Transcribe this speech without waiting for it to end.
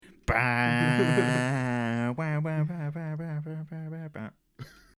I'm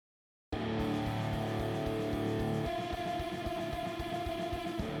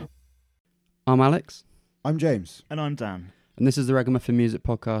Alex. I'm James. And I'm Dan. And this is the Ragamuffin Music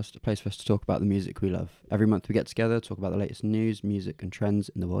Podcast, a place for us to talk about the music we love. Every month we get together, talk about the latest news, music and trends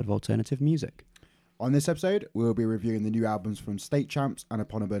in the world of alternative music. On this episode, we'll be reviewing the new albums from State Champs and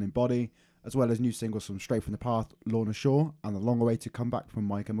Upon a Burning Body, as well as new singles from Straight from the Path, Lorna Shore, and the long-awaited comeback from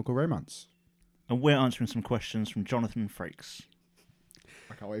My Chemical Romance. And we're answering some questions from Jonathan Frakes.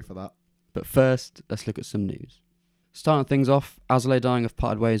 I can't wait for that. But first, let's look at some news. Starting things off, Azalea Dying have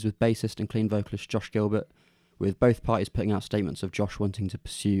parted ways with bassist and clean vocalist Josh Gilbert, with both parties putting out statements of Josh wanting to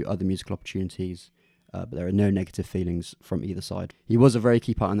pursue other musical opportunities, but there are no negative feelings from either side. He was a very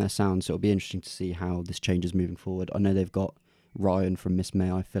key part in their sound, so it'll be interesting to see how this changes moving forward. I know they've got Ryan from Miss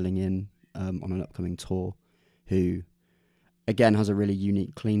May I filling in on an upcoming tour, who, again, has a really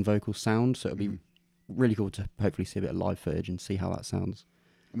unique, clean vocal sound, so it'll be really cool to hopefully see a bit of live footage and see how that sounds.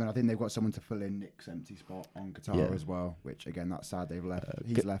 And then I think they've got someone to fill in Nick's empty spot on guitar as well, which, again, that's sad they've left.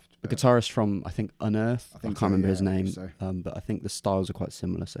 He's left. The guitarist from, I think, Unearth. I can't remember his name, so. But I think the styles are quite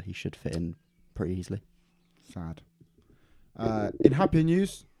similar, so he should fit in pretty easily. Sad. In happier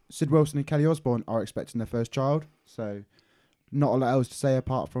news, Sid Wilson and Kelly Osbourne are expecting their first child, so not a lot else to say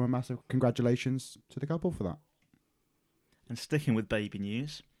apart from a massive congratulations to the couple for that. And sticking with baby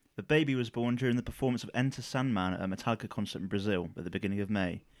news, the baby was born during the performance of Enter Sandman at a Metallica concert in Brazil at the beginning of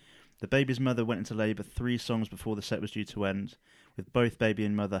May. The baby's mother went into labour 3 songs before the set was due to end, with both baby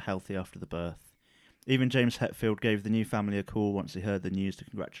and mother healthy after the birth. Even James Hetfield gave the new family a call once he heard the news to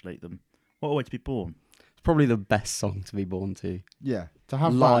congratulate them. What a way to be born. It's probably the best song to be born to. Yeah, to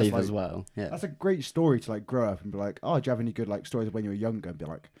have live that, as well. Yeah, that's a great story to grow up and be like, oh, do you have any good stories of when you were younger? And be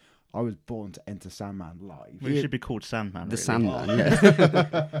like, I was born to Enter Sandman live. Well, it should be called Sandman. The really.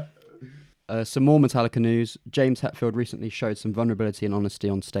 Sandman, yeah. Some more Metallica news. James Hetfield recently showed some vulnerability and honesty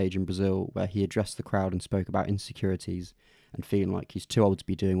on stage in Brazil, where he addressed the crowd and spoke about insecurities and feeling like he's too old to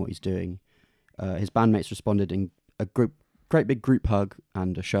be doing what he's doing. His bandmates responded in a great big group hug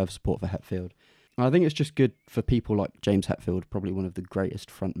and a show of support for Hetfield. And I think it's just good for people like James Hetfield, probably one of the greatest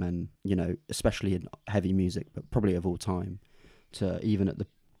frontmen, especially in heavy music, but probably of all time, to even at the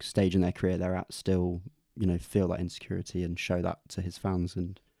stage in their career they're at still, feel that insecurity and show that to his fans.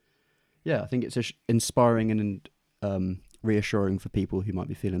 And yeah, I think it's inspiring and reassuring for people who might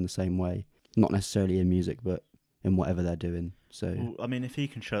be feeling the same way, not necessarily in music, but in whatever they're doing. So, well, I mean, if he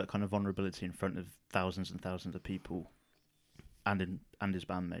can show that kind of vulnerability in front of thousands and thousands of people and his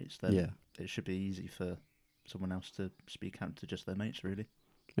bandmates, then it should be easy for someone else to speak out to just their mates, really.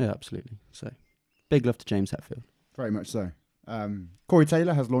 Yeah, absolutely. So, big love to James Hetfield. Very much so. Corey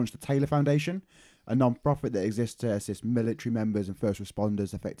Taylor has launched the Taylor Foundation, a non-profit that exists to assist military members and first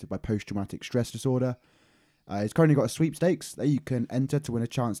responders affected by post-traumatic stress disorder. It's currently got a sweepstakes that you can enter to win a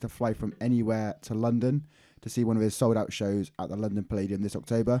chance to fly from anywhere to London to see one of his sold-out shows at the London Palladium this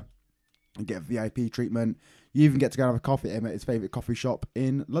October and get VIP treatment. You even get to go and have a coffee at him at his favourite coffee shop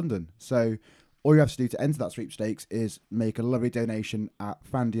in London. So all you have to do to enter that sweepstakes is make a lovely donation at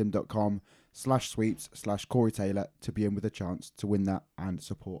fandium.com/sweeps/Corey Taylor to be in with a chance to win that and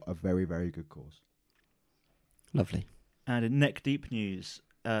support a very, very good cause. Lovely. And in neck deep news,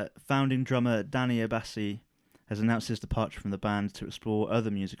 founding drummer Danny Abassi has announced his departure from the band to explore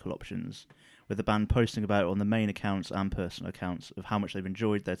other musical options, with the band posting about it on the main accounts and personal accounts of how much they've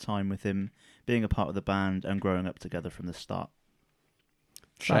enjoyed their time with him, being a part of the band and growing up together from the start.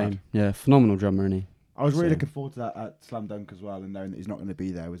 Shame. Yeah, phenomenal drummer, isn't he? I was really looking forward to that at Slam Dunk as well, and knowing that he's not going to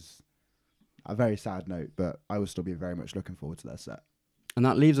be there was a very sad note, but I will still be very much looking forward to their set. And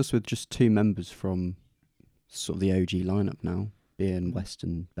that leaves us with just 2 members from sort of the OG lineup now, being West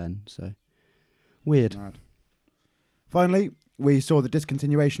and Ben, so weird. Mad. Finally, we saw the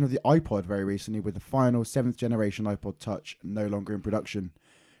discontinuation of the iPod very recently, with the final 7th generation iPod Touch no longer in production,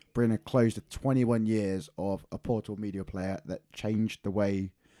 bringing a close to 21 years of a portable media player that changed the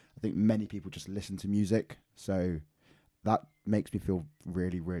way I think many people just listen to music. So that makes me feel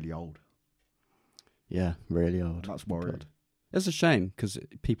really, really old. Yeah, really old. That's worried. It's a shame because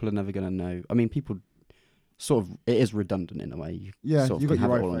people are never going to know. I mean, people sort of, it is redundant in a way. You sort of can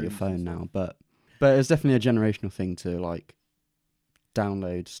have it all on your phone now, but it's definitely a generational thing to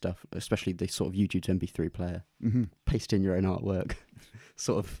download stuff, especially the sort of YouTube to MP3 player, paste in your own artwork,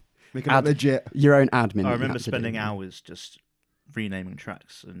 sort of make it legit. Your own admin. I remember spending hours just renaming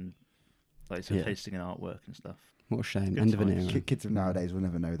tracks and pasting in artwork and stuff. What a shame. Good End of an times. era. Kids of nowadays will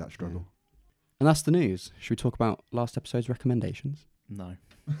never know that struggle. Yeah. And that's the news. Should we talk about last episode's recommendations? No.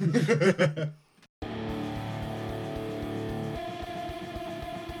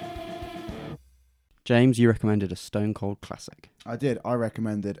 James, you recommended a Stone Cold classic. I did. I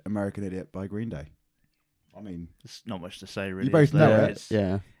recommended American Idiot by Green Day. I mean, There's not much to say, really. both is know there?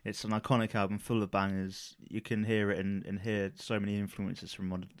 it. It's an iconic album full of bangers. You can hear it and hear so many influences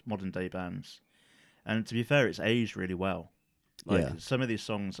from modern day bands. And to be fair, it's aged really well. Like some of these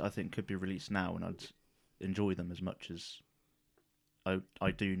songs, I think, could be released now, and I'd enjoy them as much as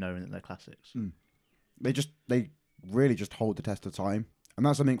I do knowing that they're classics. They really just hold the test of time, and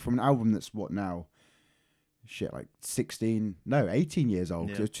that's something from an album that's what now, like 18 years old.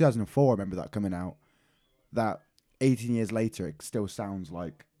 Yeah. It was 2004. I remember that coming out. That 18 years later, it still sounds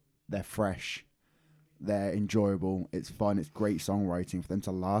like they're fresh, they're enjoyable, it's fun, it's great songwriting for them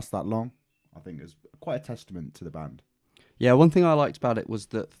to last that long. I think is quite a testament to the band. Yeah, one thing I liked about it was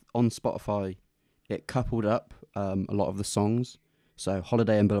that on Spotify, it coupled up a lot of the songs. So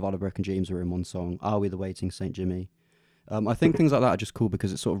Holiday and Boulevard of Broken Dreams were in one song. Are We the Waiting St. Jimmy? I think things like that are just cool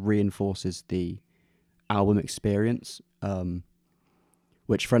because it sort of reinforces the album experience,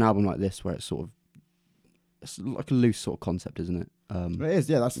 which for an album like this, where it's like a loose sort of concept, isn't it? It is,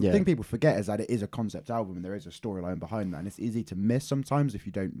 yeah. That's the thing people forget is that it is a concept album and there is a storyline behind that, and it's easy to miss sometimes if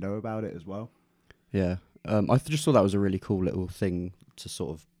you don't know about it as well. Yeah, I just thought that was a really cool little thing to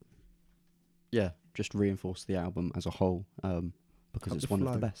sort of, just reinforce the album as a whole, because it's one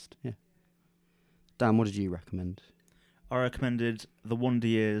of the best. Yeah. Dan, what did you recommend? I recommended The Wonder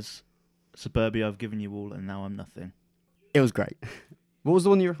Years, Suburbia, I've Given You All, and Now I'm Nothing. It was great. What was the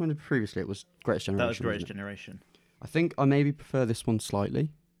one you recommended previously? It was Greatest Generation. That was Greatest Generation. I think I maybe prefer this one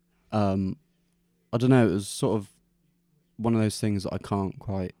slightly. I don't know. It was sort of one of those things that I can't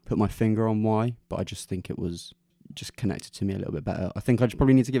quite put my finger on why, but I just think it was just connected to me a little bit better. I think I just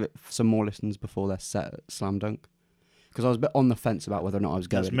probably need to give it some more listens before they're set at Slam Dunk, because I was a bit on the fence about whether or not I was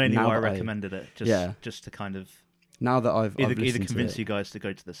going. That's mainly why I recommended it. Just to kind of now that I've either convince you guys to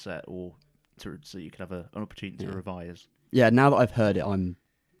go to the set or so you can have an opportunity to revise. Yeah, now that I've heard it, I'm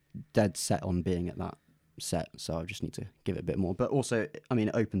dead set on being at that set, so I just need to give it a bit more. But also, I mean,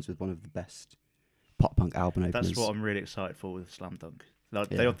 it opens with one of the best pop punk album openers. That's what I'm really excited for with Slam Dunk.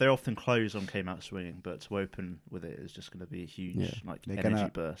 They often close on Came Out Swinging, but to open with it is just going to be a huge energy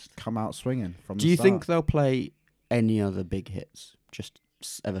burst. Come out swinging from the Do you start. think they'll play any other big hits? Just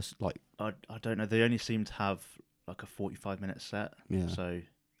ever like? I don't know. They only seem to have like a 45-minute set. Yeah. So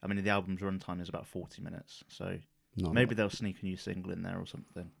I mean, the album's runtime is about 40 minutes. So Not maybe they'll sneak a new single in there or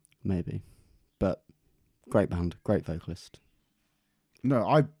something. Maybe, but great band, great vocalist. No,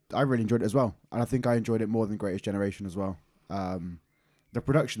 I really enjoyed it as well, and I think I enjoyed it more than Greatest Generation as well. The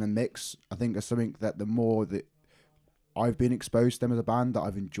production and mix, I think, is something that the more that I've been exposed to them as a band, that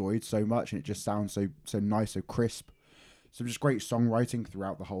I've enjoyed so much, and it just sounds so nice, so crisp. So just great songwriting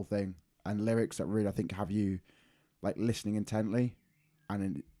throughout the whole thing, and lyrics that really I think have you like listening intently,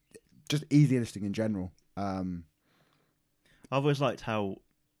 and just easy listening in general. I've always liked how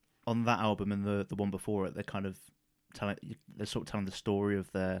on that album and the one before it, they're sort of telling the story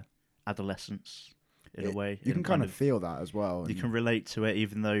of their adolescence in a way. You can kind of feel that as well. You can relate to it,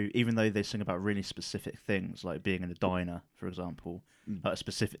 even though they sing about really specific things, like being in a diner, for example, like a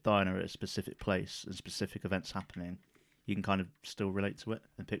specific diner at a specific place and specific events happening. You can kind of still relate to it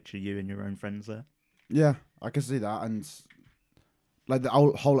and picture you and your own friends there. Yeah, I can see that, and like the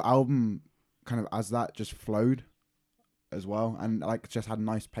whole album kind of as that just flowed as well, and like just had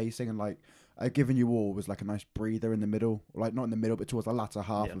nice pacing, and like Giving You All was like a nice breather in the middle, like not in the middle but towards the latter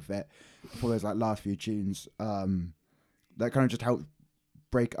half of it, before those like last few tunes that kind of just helped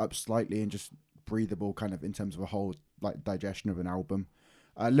break up slightly and just breathable kind of in terms of a whole like digestion of an album.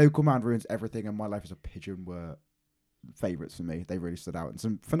 Local Man Ruins Everything and My Life as a Pigeon were favourites for me. They really stood out, and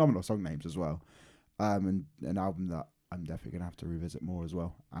some phenomenal song names as well, and an album that I'm definitely gonna have to revisit more as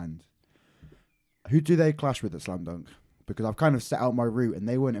well. And who do they clash with at Slam Dunk? Because I've kind of set out my route and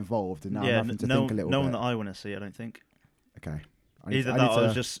they weren't involved, and now I'm having to think a little bit. No one that I want to see, I don't think. Okay. Either that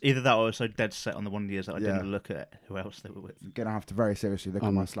or I was so dead set on the Wonder Years that I didn't look at who else they were with. I'm gonna have to very seriously look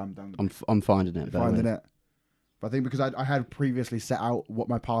at my Slam Dunk. I'm finding it. But I think because I had previously set out what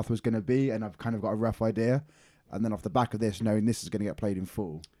my path was going to be, and I've kind of got a rough idea, and then off the back of this, knowing this is going to get played in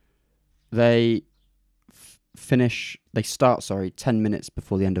full. They start 10 minutes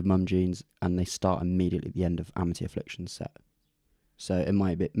before the end of Mum Jeans, and they start immediately at the end of Amity Affliction's set. So it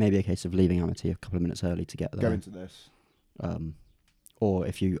might be maybe a case of leaving Amity a couple of minutes early to get there. Go into this. Or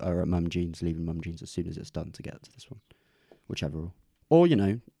if you are at Mum Jeans, leaving Mum Jeans as soon as it's done to get to this one. Whichever. Or,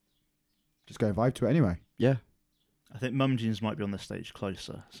 just go and vibe to it anyway. Yeah. I think Mum Jeans might be on the stage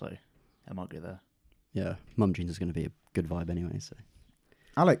closer, so it might be there. Yeah, Mum Jeans is going to be a good vibe anyway. So,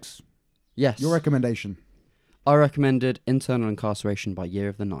 Alex. Yes. Your recommendation. I recommended Internal Incarceration by Year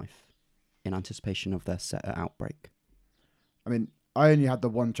of the Knife. in anticipation of their set at Outbreak? I mean, I only had the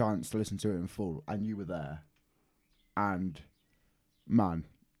one chance to listen to it in full, and you were there. And, man,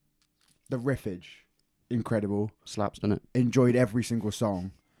 the riffage, incredible. Slaps, doesn't it? Enjoyed every single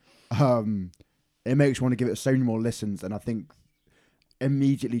song. It makes you want to give it so many more listens, and I think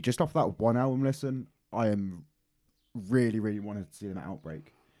immediately, just off that one album listen, I am really, really wanted to see them at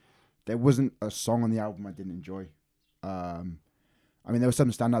Outbreak. There wasn't a song on the album I didn't enjoy. I mean, there were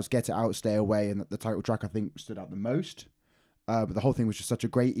some standouts, Get It Out, Stay Away, and the title track I think stood out the most. But the whole thing was just such a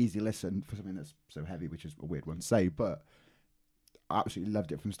great, easy listen for something that's so heavy, which is a weird one to say, but I absolutely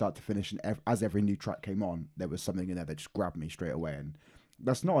loved it from start to finish. And as every new track came on, there was something in there that just grabbed me straight away. And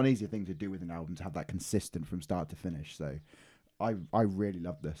that's not an easy thing to do with an album, to have that consistent from start to finish. So I really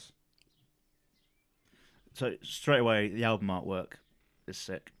loved this. So straight away, the album artwork is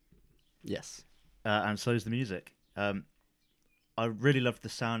sick. Yes. And so is the music. I really loved the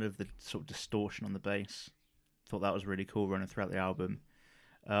sound of the sort of distortion on the bass. Thought that was really cool running throughout the album.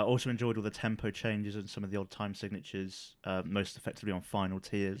 Also enjoyed all the tempo changes and some of the odd time signatures, most effectively on Final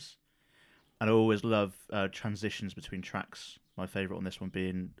Tears. And I always love transitions between tracks. My favourite on this one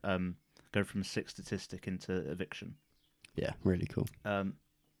being going from Sick Statistic into Eviction. Yeah, really cool.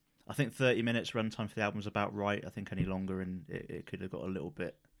 I think 30 minutes runtime for the album was about right. I think any longer and it could have got a little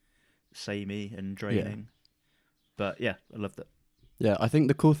bit samey and draining. Yeah. But yeah, I loved it. Yeah, I think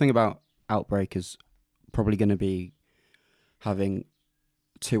the cool thing about Outbreak is probably going to be having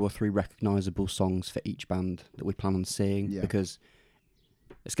 2 or 3 recognisable songs for each band that we plan on seeing, because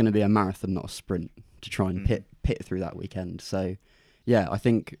it's going to be a marathon, not a sprint, to try and pit through that weekend. So, yeah, I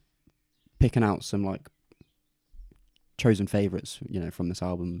think picking out some like chosen favourites, from this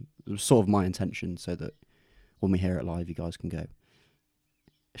album was sort of my intention, so that when we hear it live, you guys can go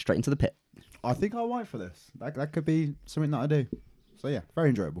straight into the pit. I think I might for this. That could be something that I do. So yeah, very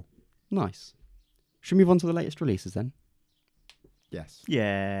enjoyable. Nice. Should we move on to the latest releases then? Yes.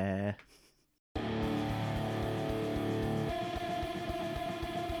 Yeah.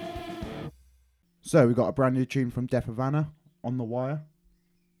 So we got a brand new tune from Death Havana, On the Wire.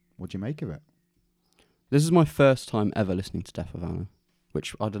 What do you make of it? This is my first time ever listening to Death Havana,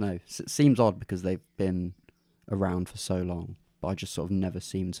 which, I don't know, it seems odd because they've been around for so long, but I just sort of never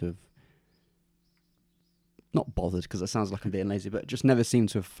seem to have, not bothered because it sounds like I'm being lazy, but just never seem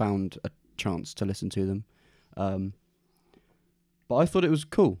to have found a chance to listen to them. But I thought it was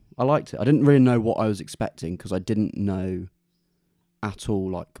cool. I liked it. I didn't really know what I was expecting because I didn't know at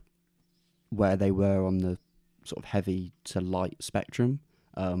all like where they were on the sort of heavy to light spectrum.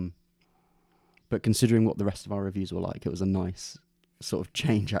 But considering what the rest of our reviews were like, it was a nice sort of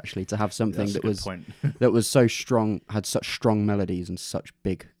change actually to have something that was that was so strong, had such strong melodies and such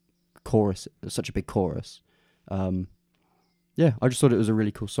big chorus, such a big chorus. Yeah, I just thought it was a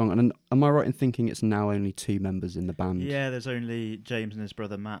really cool song. And am I right in thinking it's now only 2 members in the band? Yeah, there's only James and his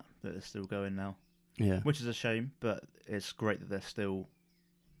brother Matt that are still going now. Yeah, which is a shame, but it's great that they're still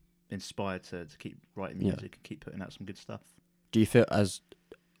inspired to keep writing music and keep putting out some good stuff. Do you feel as...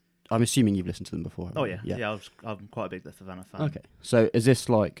 I'm assuming you've listened to them before. Oh, yeah. I'm quite a big Death Havana fan. Okay. So is this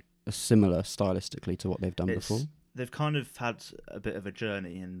like a similar stylistically to what they've done before? They've kind of had a bit of a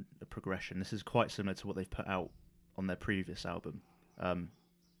journey and a progression. This is quite similar to what they've put out on their previous album,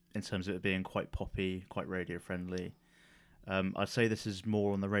 in terms of it being quite poppy, quite radio-friendly. I'd say this is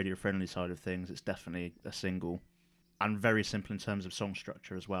more on the radio-friendly side of things. It's definitely a single. And very simple in terms of song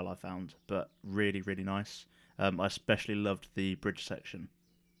structure as well, I found. But really, really nice. I especially loved the bridge section,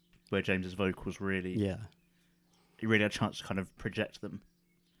 where James's vocals really... Yeah. He really had a chance to kind of project them.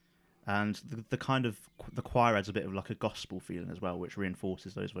 And the kind of... The choir adds a bit of like a gospel feeling as well, which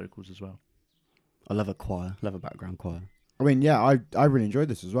reinforces those vocals as well. I love a choir. Love a background choir. I mean, yeah, I really enjoyed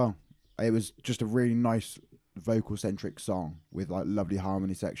this as well. It was just a really nice vocal-centric song with like lovely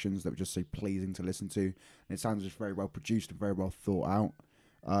harmony sections that were just so pleasing to listen to. And it sounds just very well produced and very well thought out.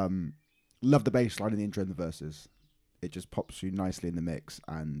 Love the bass line in the intro and the verses. It just pops through nicely in the mix.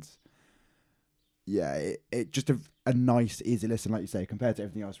 And yeah, it just a nice, easy listen, like you say, compared to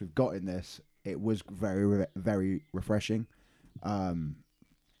everything else we've got in this. It was very, very refreshing.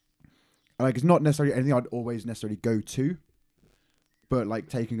 Like, it's not necessarily anything I'd always necessarily go to, but like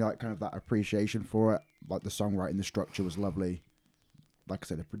taking like kind of that appreciation for it, like the songwriting, the structure was lovely. Like I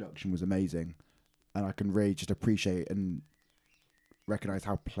said, the production was amazing, and I can really just appreciate and recognize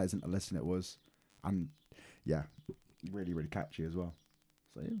how pleasant a listen it was, and yeah, really, really catchy as well.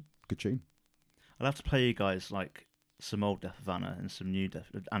 So yeah, good tune. I'll have to play you guys like some old Death Havana and some new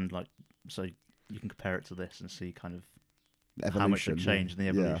Death, and like so you can compare it to this and see kind of how much it changed in the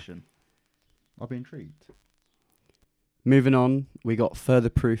evolution. Yeah. I'll be intrigued. Moving on, we got Further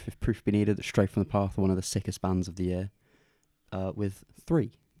Proof, If Proof Be Needed, that Stray from the Path are one of the sickest bands of the year, with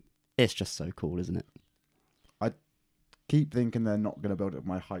 3. It's just so cool, isn't it? I keep thinking they're not going to build up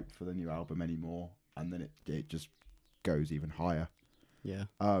my hype for the new album anymore, and then it just goes even higher. Yeah.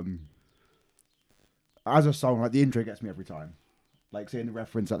 As a song, like the intro gets me every time. Like seeing the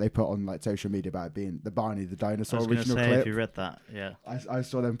reference that they put on like social media about it being the Barney the Dinosaur I was original say, clip. if you read that, yeah. I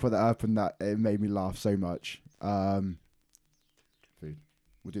saw them put that up, and that it made me laugh so much. Food.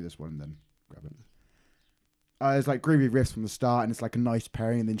 We'll do this one and then grab it. It's like groovy riffs from the start, and it's like a nice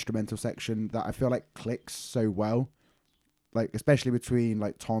pairing in the instrumental section that I feel like clicks so well. Like especially between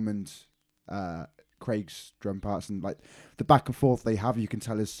like Tom and Craig's drum parts, and like the back and forth they have, you can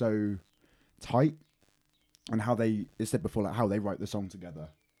tell is so tight. And how they, it said before, like how they write the song together.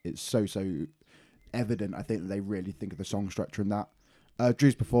 It's so evident, I think, that they really think of the song structure in that.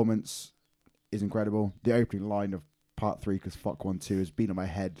 Drew's performance is incredible. The opening line of part 3, because Fuck 1 2 has been in my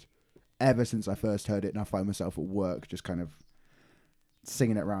head ever since I first heard it, and I find myself at work just kind of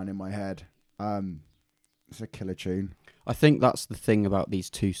singing it around in my head. It's a killer tune. I think that's the thing about these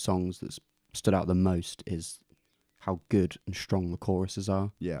 2 songs that's stood out the most is how good and strong the choruses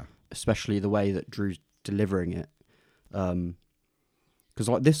are. Yeah. Especially the way that Drew's delivering it. Because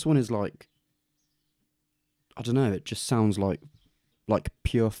like this one is like, I don't know, it just sounds like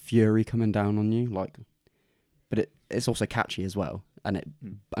pure fury coming down on you, like, but it's also catchy as well, and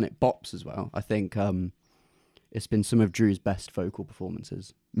it bops as well. I think it's been some of Drew's best vocal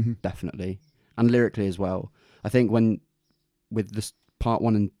performances, definitely, and lyrically as well. I think with this part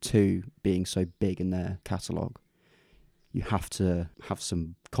 1 and 2 being so big in their catalogue, you have to have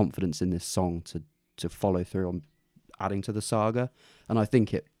some confidence in this song to follow through on adding to the saga, and I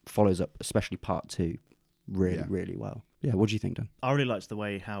think it follows up, especially part 2, really well. Yeah, what do you think, Dan? I really liked the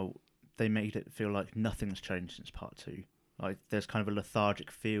way how they made it feel like nothing's changed since part 2. Like there's kind of a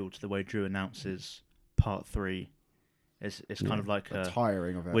lethargic feel to the way Drew announces part 3. It's kind of like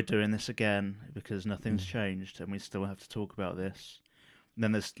tiring of it. We're doing this again because nothing's changed, and we still have to talk about this. And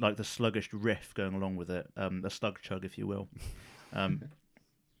then there's like the sluggish riff going along with it, the slug chug, if you will.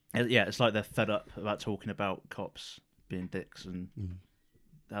 Yeah, it's like they're fed up about talking about cops being dicks and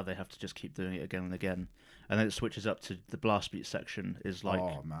how they have to just keep doing it again and again. And then it switches up to the blast beat section. Is like,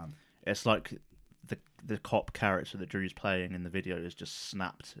 oh man, it's like the cop character that Drew's playing in the video is just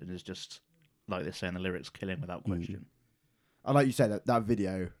snapped and is just like they're saying the lyrics, killing without question. And like you said, that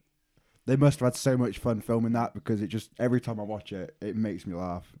video, they must have had so much fun filming that, because it just every time I watch it, it makes me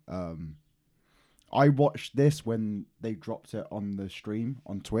laugh. I watched this when they dropped it on the stream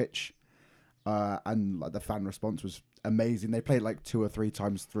on Twitch, and like the fan response was amazing. They played like 2 or 3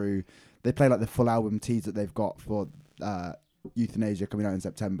 times through. They play like the full album tease that they've got for Euthanasia coming out in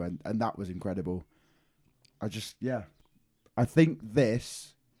September, and that was incredible. I think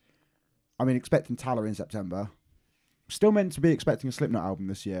this, I mean, expecting Tala in September, still meant to be expecting a Slipknot album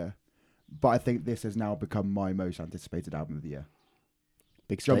this year, but I think this has now become my most anticipated album of the year.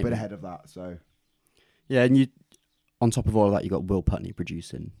 Big jumping statement. ahead of that, so. Yeah, and you, on top of all of that, you got Will Putney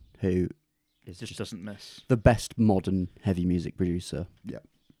producing, who is Just doesn't miss. the best modern heavy music producer. Yeah.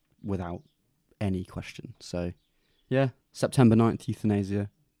 Without any question. So, yeah, September 9th, Euthanasia.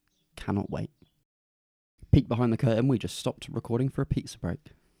 Cannot wait. Peek behind the curtain, we just stopped recording for a pizza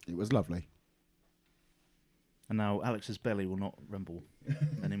break. It was lovely. And now Alex's belly will not rumble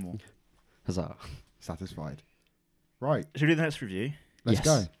anymore. Huzzah. Satisfied. Right, Should we do the next review? let's Yes.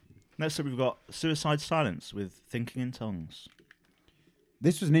 go. Next up, we've got Suicide Silence with Thinking in Tongues.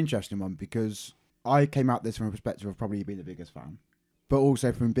 This was an interesting one because I came at this from a perspective of probably being the biggest fan, but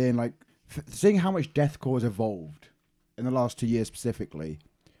also from being like, seeing how much deathcore has evolved in the last 2 years specifically.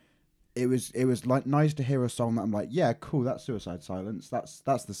 It was like nice to hear a song that I'm like, yeah, cool, that's Suicide Silence.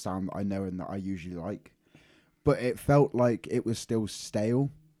 That's the sound that I know and that I usually like. But it felt like it was still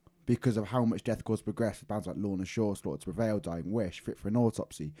stale because of how much deathcore's progressed. Bands like Lorna Shore, Slaughter to Prevail, Dying Wish, Fit for an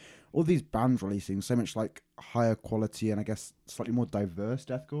Autopsy, all these bands releasing so much like higher quality and I guess slightly more diverse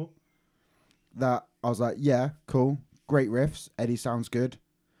deathcore, that I was like, yeah, cool, great riffs, Eddie sounds good,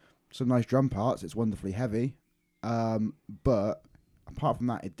 some nice drum parts, it's wonderfully heavy, but apart from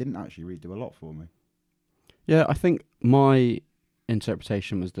that, it didn't actually really do a lot for me. Yeah, I think my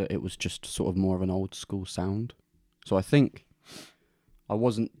interpretation was that it was just sort of more of an old school sound. So I think I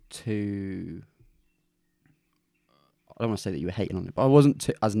wasn't too... I don't want to say that you were hating on it, but I wasn't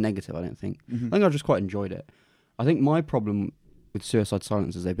too, as negative, I don't think. Mm-hmm. I think I just quite enjoyed it. I think my problem with Suicide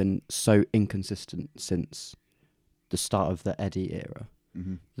Silence is they've been so inconsistent since the start of the Eddie era,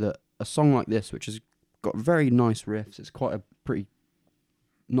 Mm-hmm. that a song like this, which has got very nice riffs, it's quite a pretty...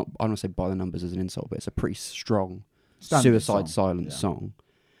 Not, I don't want to say by the numbers as an insult, but it's a pretty strong Suicide song, Silence yeah. song.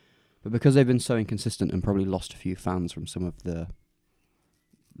 But because they've been so inconsistent and probably lost a few fans from some of the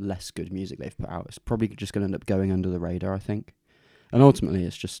less good music they've put out, it's probably just going to end up going under the radar, I think. And ultimately,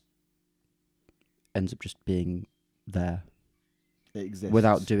 it's just ends up just being there It exists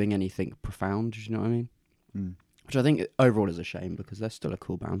without doing anything profound. Do you know what I mean? Mm. Which I think overall is a shame because they're still a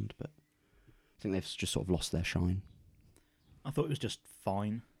cool band, but I think they've just sort of lost their shine. I thought it was just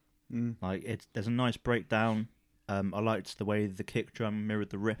fine. Mm. Like there's a nice breakdown. I liked the way the kick drum mirrored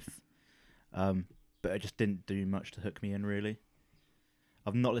the riff, but it just didn't do much to hook me in really.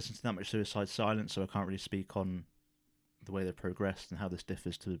 I've not listened to that much Suicide Silence, so I can't really speak on the way they've progressed and how this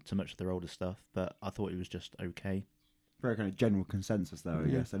differs to much of their older stuff. But I thought it was just okay. Very kind of general consensus there, I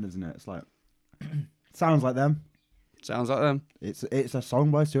Yeah. guess, then, isn't it? It's like sounds like them. Sounds like them. It's a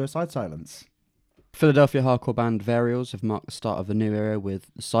song by Suicide Silence. Philadelphia hardcore band Varials have marked the start of a new era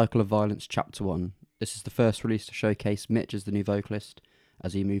with The Cycle of Violence Chapter 1. This is the first release to showcase Mitch as the new vocalist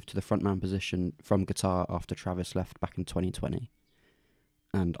as he moved to the frontman position from guitar after Travis left back in 2020.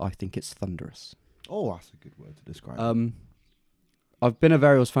 And I think it's thunderous. Oh, that's a good word to describe it. I've been a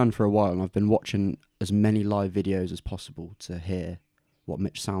Varials fan for a while and I've been watching as many live videos as possible to hear what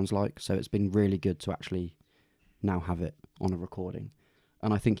Mitch sounds like. So it's been really good to actually now have it on a recording.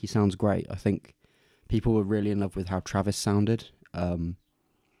 And I think he sounds great. I think people were really in love with how Travis sounded.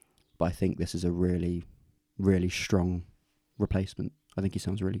 But I think this is a really, really strong replacement. I think he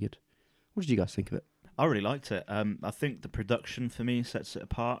sounds really good. What did you guys think of it? I really liked it. I think the production for me sets it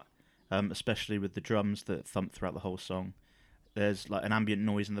apart, especially with the drums that thump throughout the whole song. There's like an ambient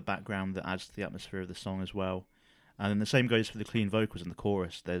noise in the background that adds to the atmosphere of the song as well. And then the same goes for the clean vocals in the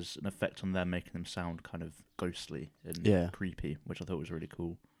chorus. There's an effect on them making them sound kind of ghostly and creepy, which I thought was really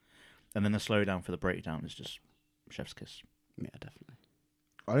cool. And then the slowdown for the breakdown is just chef's kiss. Yeah, definitely.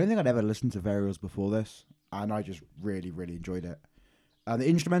 I don't think I'd ever listened to Varials before this, and I just really, really enjoyed it. The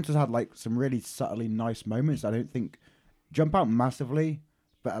instrumentals had like some really subtly nice moments. I don't think jump out massively,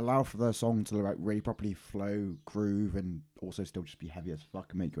 but allow for the song to like really properly flow, groove, and also still just be heavy as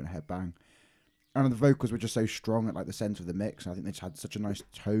fuck and make you want to headbang. And the vocals were just so strong at like the centre of the mix. I think they just had such a nice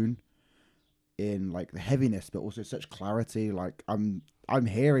tone in like the heaviness, but also such clarity. Like I'm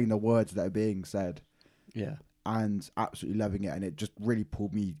hearing the words that are being said. Yeah. And absolutely loving it, and it just really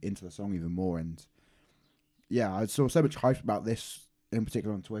pulled me into the song even more. And yeah, I saw so much hype about this in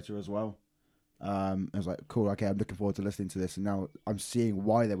particular on Twitter as well. I was like, cool, okay, I'm looking forward to listening to this, and now I'm seeing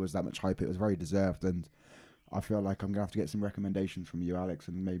why there was that much hype. It was very deserved, and I feel like I'm gonna have to get some recommendations from you, Alex,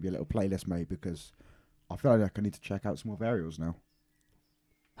 and maybe a little playlist mate, because I feel like I need to check out some more Varials now.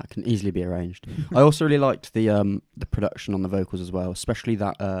 That can easily be arranged. I also really liked the production on the vocals as well, especially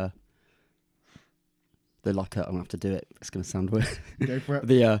that the like I'm gonna have to do it. It's gonna sound weird. Go for it.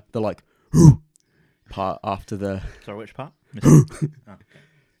 The like part after the Sorry, which part?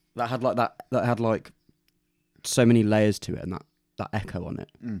 that had like so many layers to it and that echo on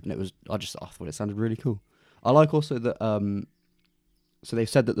it, and it was I thought it sounded really cool. I like also that so they've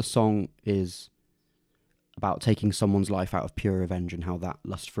said that the song is about taking someone's life out of pure revenge and how that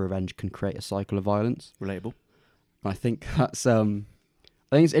lust for revenge can create a cycle of violence. Relatable. And I think that's I think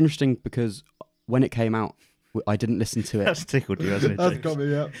it's interesting because when it came out, I didn't listen to it. That's tickled you, hasn't it? That's James? got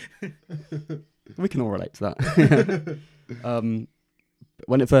me up. We can all relate to that.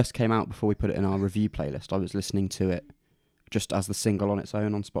 When it first came out, before we put it in our review playlist, I was listening to it just as the single on its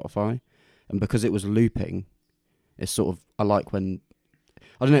own on Spotify. And because it was looping, it's sort of, I like when,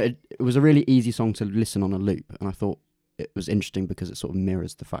 I don't know, it was a really easy song to listen on a loop. And I thought it was interesting because it sort of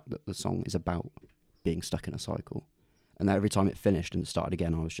mirrors the fact that the song is about being stuck in a cycle. And every time it finished and it started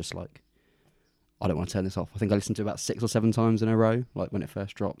again, I was just like, I don't want to turn this off. I think I listened to it about 6 or 7 times in a row, like when it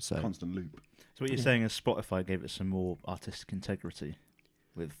first dropped. So Constant loop. So what you're saying is Spotify gave it some more artistic integrity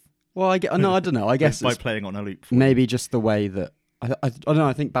with... Well, I don't know. I guess by it's playing on a loop. maybe just the way that... I don't know.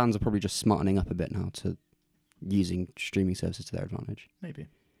 I think bands are probably just smartening up a bit now to using streaming services to their advantage. Maybe.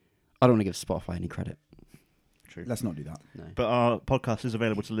 I don't want to give Spotify any credit. True. Let's not do that. No. But our podcast is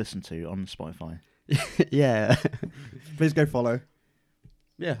available to listen to on Spotify. Yeah. Please go follow.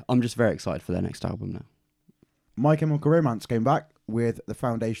 Yeah. I'm just very excited for their next album now. My Chemical Romance came back with The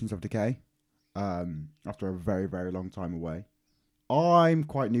Foundations of Decay after a very, very long time away. I'm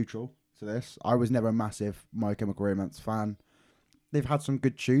quite neutral to this. I was never a massive My Chemical Romance fan. They've had some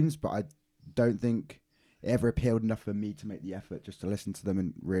good tunes, but I don't think it ever appealed enough for me to make the effort just to listen to them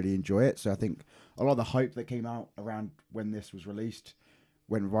and really enjoy it. So I think a lot of the hype that came out around when this was released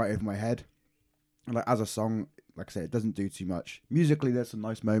went right over my head. And like as a song, like I said, it doesn't do too much. Musically, there's some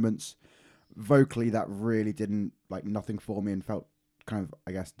nice moments. Vocally, that really didn't, nothing for me and felt kind of,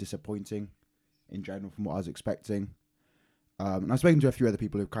 I guess, disappointing in general from what I was expecting. And I've spoken to a few other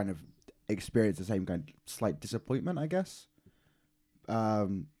people who've kind of experienced the same kind of slight disappointment, I guess. But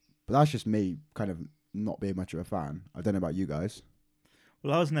that's just me kind of not being much of a fan. I don't know about you guys.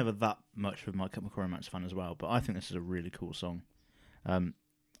 Well, I was never that much of a My Chemical Romance fan as well, but I think this is a really cool song. I'm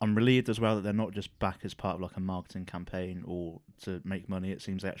relieved as well that they're not just back as part of like a marketing campaign or to make money. It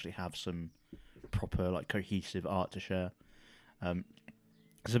seems they actually have some proper like cohesive art to share.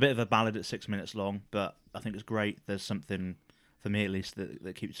 It's a bit of a ballad at 6 minutes long, but I think it's great. There's something, for me at least,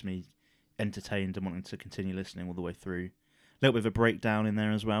 that keeps me entertained and wanting to continue listening all the way through. A little bit of a breakdown in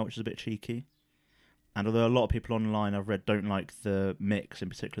there as well, which is a bit cheeky. And although a lot of people online I've read don't like the mix, in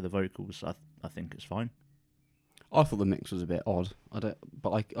particular the vocals, I think it's fine. I thought the mix was a bit odd.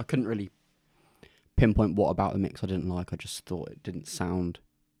 But I couldn't really pinpoint what about the mix I didn't like. I just thought it didn't sound.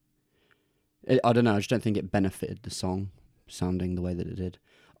 I don't know. I just don't think it benefited the song sounding the way that it did.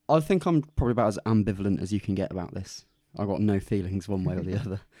 I think I'm probably about as ambivalent as you can get about this. I got no feelings one way or the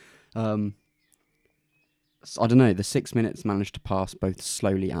other. So I don't know. The 6 minutes managed to pass both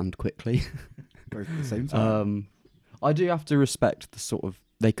slowly and quickly. Both at the same time. I do have to respect the sort of.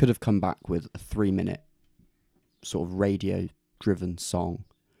 They could have come back with a 3-minute sort of radio-driven song,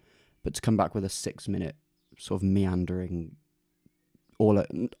 but to come back with a 6-minute sort of meandering,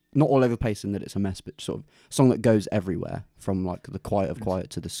 not all over the place in that it's a mess, but sort of song that goes everywhere from like the quiet of quiet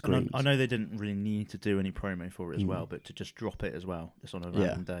to the screams. I know they didn't really need to do any promo for it as well, but to just drop it as well, just on a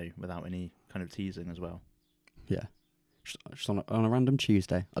random day without any kind of teasing as well. Yeah, just on a random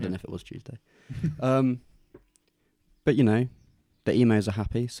Tuesday. I don't know if it was Tuesday. But you know, the emos are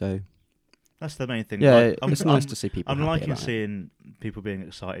happy, so that's the main thing. Yeah, it's nice to see people. I'm liking about seeing people being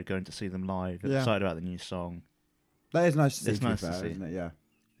excited, going to see them live, excited about the new song. That is nice to see. It's nice to see, isn't it? Yeah.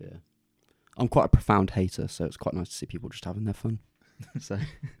 Yeah. I'm quite a profound hater, so it's quite nice to see people just having their fun. So,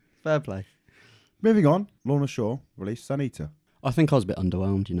 fair play. Moving on, Lorna Shore released Sun Eater. I think I was a bit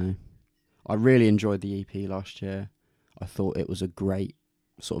underwhelmed, you know. I really enjoyed the EP last year. I thought it was a great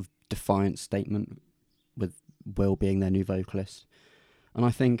sort of defiant statement with Will being their new vocalist. And I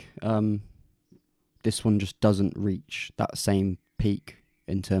think this one just doesn't reach that same peak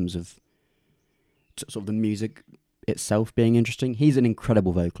in terms of sort of the music itself being interesting. He's an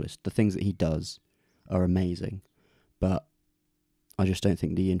incredible vocalist. The things that he does are amazing. But I just don't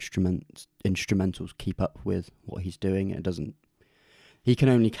think the instrumentals keep up with what he's doing. It doesn't. He can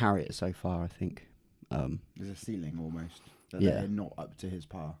only carry it so far, I think. There's a ceiling almost. They're not up to his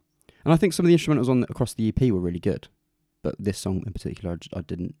par. And I think some of the instrumentals across the EP were really good. But this song in particular, I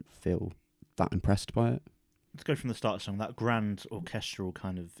didn't feel that impressed by it. Let's go from the start of the song. That grand orchestral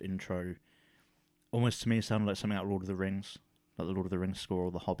kind of intro, almost to me sounded like something out of Lord of the Rings, like the Lord of the Rings score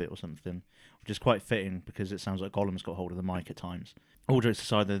or The Hobbit or something, which is quite fitting because it sounds like Gollum's got hold of the mic at times. All jokes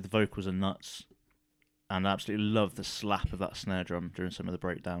aside, the vocals are nuts, and I absolutely love the slap of that snare drum during some of the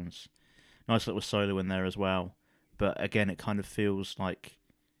breakdowns. Nice little solo in there as well, but again, it kind of feels like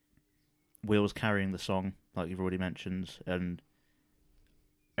Will's carrying the song, like you've already mentioned, and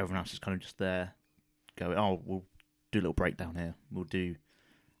everyone else is kind of just there going, oh, we'll do a little breakdown here, we'll do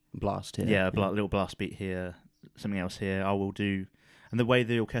blast here. Yeah, little blast beat here, something else here, we'll do... And the way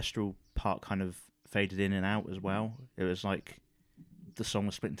the orchestral part kind of faded in and out as well, it was like the song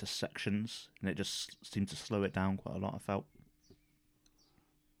was split into sections, and it just seemed to slow it down quite a lot, I felt.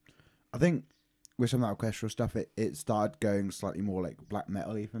 I think with some of that orchestral stuff, it started going slightly more like black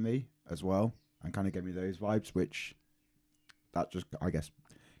metal-y for me as well, and kind of gave me those vibes, which that just, I guess,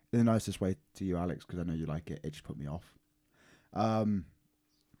 in the nicest way to you, Alex, because I know you like it, it just put me off. And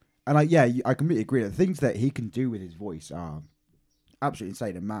I completely agree. The things that he can do with his voice are absolutely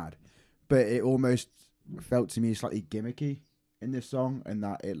insane and mad, but it almost felt to me slightly gimmicky in this song, and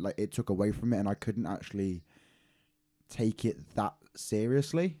that it took away from it, and I couldn't actually take it that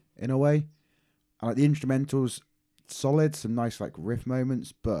seriously in a way. And like the instrumentals, solid, some nice like riff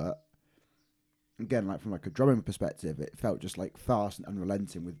moments, but again, like from like a drumming perspective, it felt just like fast and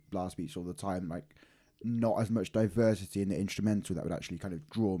unrelenting with blast beats all the time, like not as much diversity in the instrumental that would actually kind of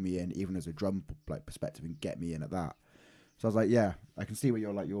draw me in, even as a drum like perspective, and get me in at that. So I was like, yeah, I can see what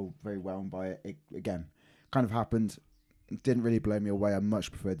you're very whelmed by it. It again kind of happened. It didn't really blow me away. I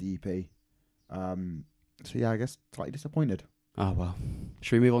much preferred the EP. So yeah, I guess slightly disappointed. Oh well.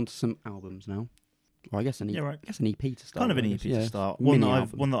 Should we move on to some albums now? Or I guess an EP to start. Kind of an EP to start. One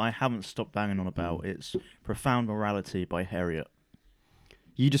that I haven't stopped banging on about. It's Profound Morality by Heriot.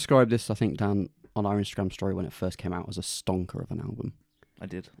 You described this, I think, Dan, on our Instagram story when it first came out as a stonker of an album. I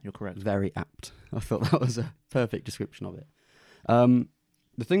did. You're correct. Very apt. I thought that was a perfect description of it.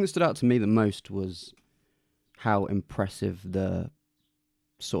 The thing that stood out to me the most was how impressive the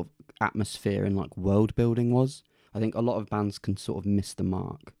sort of atmosphere and like world building was. I think a lot of bands can sort of miss the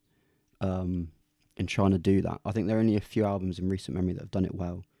mark in trying to do that. I think there are only a few albums in recent memory that have done it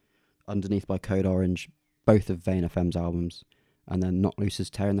well. Underneath by Code Orange, both of Vane FM's albums, and then Not Loose's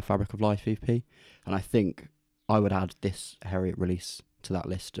Tearing the Fabric of Life EP. And I think I would add this Heriot release to that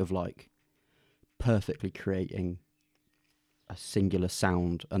list of like perfectly creating a singular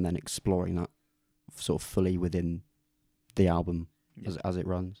sound and then exploring that sort of fully within the album as it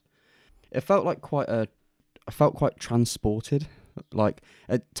runs. It felt like I felt quite transported. Like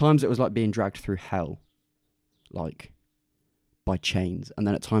at times it was like being dragged through hell, like by chains, and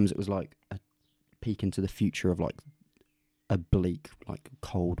then at times it was like a peek into the future of like a bleak, like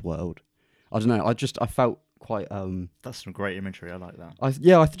cold world. I don't know. I felt quite. That's some great imagery. I like that.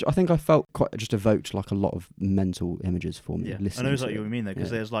 I think I felt quite just evoked like a lot of mental images for me. Yeah, I Listening know to exactly it. what you mean though,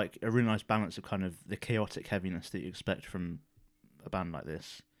 because there's like a really nice balance of kind of the chaotic heaviness that you expect from a band like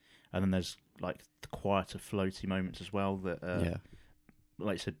this, and then there's like the quieter, floaty moments as well that,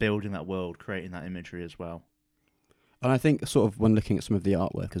 like you said, building that world, creating that imagery as well. And I think sort of when looking at some of the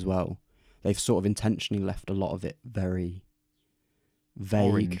artwork as well, they've sort of intentionally left a lot of it very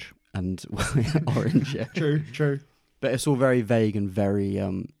vague Orange. and orange. Yeah. True. But it's all very vague and very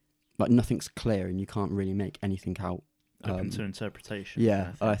like nothing's clear, and you can't really make anything out. Open to interpretation.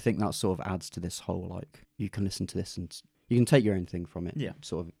 Yeah, I think that sort of adds to this whole like you can listen to this and you can take your own thing from it. Yeah,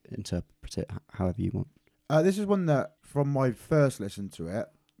 sort of interpret it however you want. This is one that, from my first listen to it,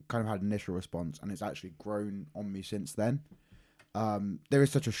 kind of had an initial response, and it's actually grown on me since then. There is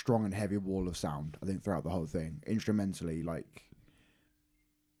such a strong and heavy wall of sound, I think, throughout the whole thing. Instrumentally, like,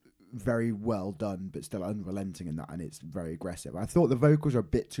 very well done, but still unrelenting in that, and it's very aggressive. I thought the vocals are a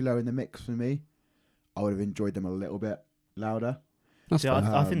bit too low in the mix for me. I would have enjoyed them a little bit louder. That's fine.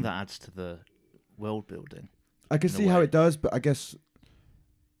 I think that adds to the world building. I can see how it does, but I guess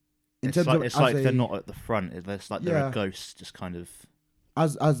It's like they're not at the front. It's like they're a ghost, just kind of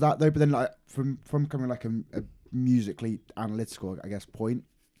as that though. But then, like from coming like a musically analytical, I guess, point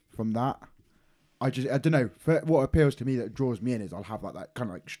from that, I don't know. For what appeals to me, that draws me in, is I'll have like that kind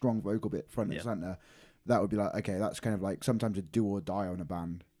of like strong vocal bit front and center. That would be like, okay, that's kind of like sometimes a do or die on a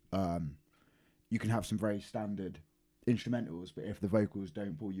band. You can have some very standard instrumentals, but if the vocals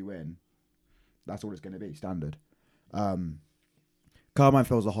don't pull you in, that's all it's going to be, standard. Carmine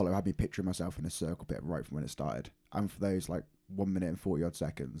Fills a Hollow had me picturing myself in a circle pit right from when it started. And for those like 1 minute and 40 odd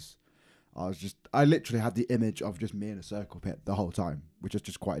seconds, I literally had the image of just me in a circle pit the whole time, which is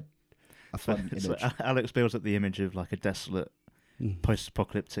just quite a fun image. Like Alex builds up the image of like a desolate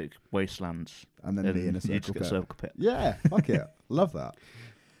post-apocalyptic wasteland, and then me in a circle pit. Yeah, fuck it. Love that.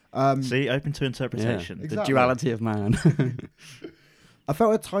 See, open to interpretation. Yeah, The duality of man. I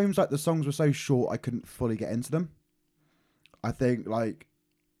felt at times like the songs were so short I couldn't fully get into them. I think like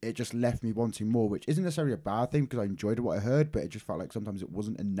it just left me wanting more, which isn't necessarily a bad thing because I enjoyed what I heard, but it just felt like sometimes it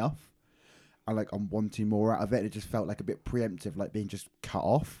wasn't enough. And like I'm wanting more out of it. It just felt like a bit preemptive, like being just cut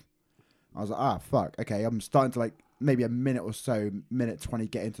off. I was like, fuck, okay, I'm starting to like maybe a minute or so, minute 20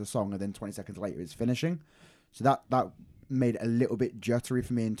 get into the song, and then 20 seconds later it's finishing. So that made it a little bit jittery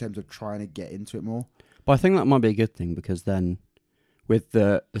for me in terms of trying to get into it more. But I think that might be a good thing, because then with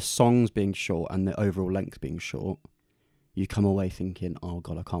the songs being short and the overall length being short, you come away thinking, oh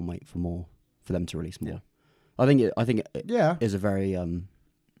god, I can't wait for them to release more. I think it is a very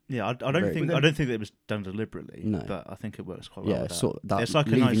I don't think that it was done deliberately. No. But I think it works quite well. With sort of that it's like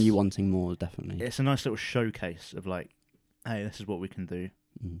leaving you wanting more, definitely. It's a nice little showcase of like, hey, this is what we can do.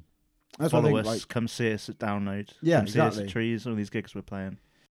 That's Follow us, come see us at Download. Yeah, come exactly. See us at Trees, all these gigs we're playing.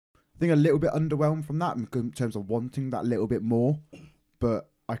 I think a little bit underwhelmed from that in terms of wanting that little bit more, but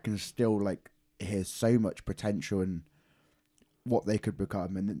I can still like hear so much potential and what they could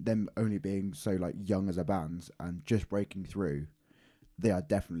become, and them only being so like young as a band and just breaking through. They are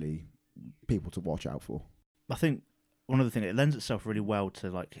definitely people to watch out for. I think one of the things, it lends itself really well to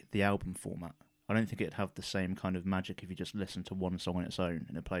like the album format. I don't think it'd have the same kind of magic if you just listen to one song on its own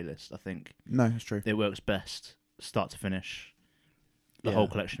in a playlist. I think no, that's true. It works best start to finish, the whole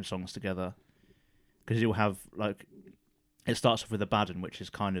collection of songs together, because you'll have like, it starts off with a Baden, which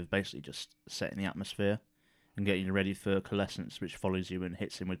is kind of basically just setting the atmosphere and getting you ready for Coalescence, which follows you and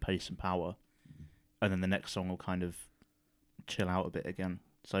hits in with pace and power, and then the next song will kind of chill out a bit again.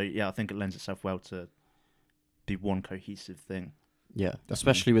 So yeah, I think it lends itself well to be one cohesive thing. Yeah,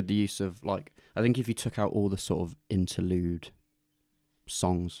 especially with the use of like, I think if you took out all the sort of interlude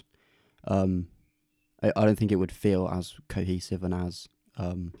songs, I don't think it would feel as cohesive and as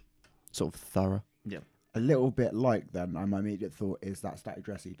sort of thorough. Yeah, a little bit like then. My immediate thought is that Static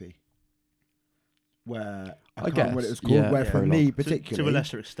Dress EP. where I I can't remember what guess, it was called. yeah, where yeah. for very me long. particularly, to a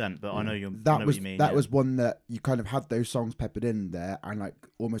lesser extent, but I know I that know was what you mean. that was one that you kind of had those songs peppered in there, and like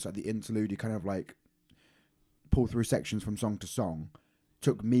almost like the interlude, you kind of like pull through sections from song to song.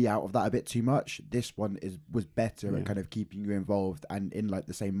 Took me out of that a bit too much. This one was better at kind of keeping you involved and in like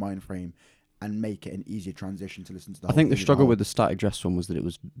the same mind frame, and make it an easier transition to listen to the whole I think the thing as a struggle whole. with the Static Dress one was that it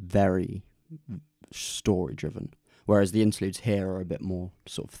was very story driven, whereas the interludes here are a bit more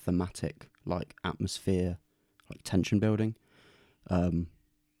sort of thematic, like atmosphere, like tension building,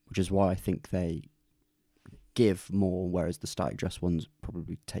 which is why I think they give more, whereas the Static Dress ones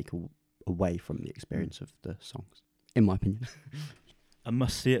probably take away from the experience of the songs, in my opinion. A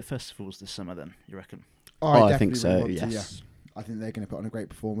must see at festivals this summer. Then you reckon? I think definitely so. really want to, Yes. I think they're going to put on a great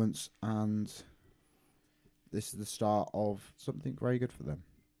performance, and this is the start of something very good for them.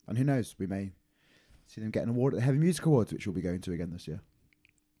 And who knows, we may see them get an award at the Heavy Music Awards, which we'll be going to again this year.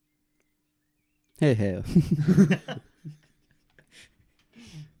 Here, here.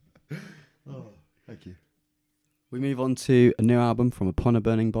 Thank you. We move on to a new album from Upon a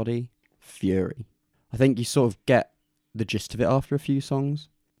Burning Body, Fury. I think you sort of get the gist of it after a few songs,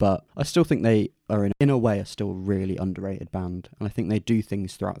 but I still think they are, in a way, are still a really underrated band. And I think they do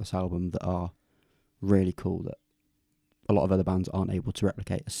things throughout this album that are really cool that a lot of other bands aren't able to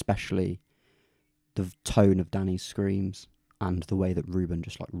replicate, especially the tone of Danny's screams and the way that Ruben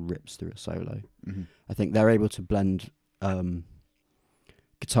just like rips through a solo. Mm-hmm. I think they're able to blend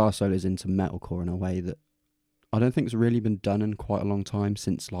guitar solos into metalcore in a way that I don't think it's really been done in quite a long time,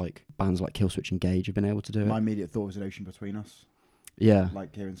 since like bands like Killswitch Engage have been able to do My it. immediate thought was An Ocean Between Us. Yeah,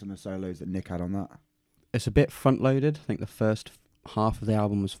 Like hearing some of the solos that Nick had on that. it's a bit front loaded. I think the first half of the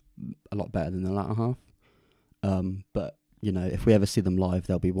album was a lot better than the latter half. But you know, if we ever see them live,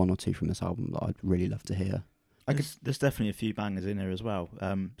 there'll be one or two from this album that I'd really love to hear. There's definitely a few bangers in here as well.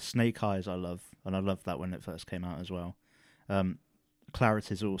 Snake Eyes I love, and I loved that when it first came out as well.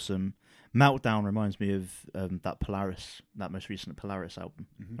 Clarity's awesome. Meltdown reminds me of that most recent Polaris album.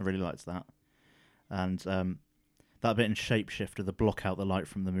 Mm-hmm. I really liked that. And that bit in Shapeshifter, the block out the light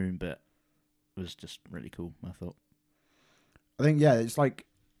from the moon bit, was just really cool, I thought. I think, yeah, it's like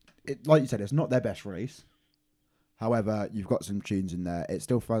you said, it's not their best release. However, you've got some tunes in there. It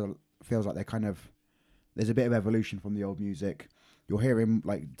still feels like they're kind of, there's a bit of evolution from the old music. You're hearing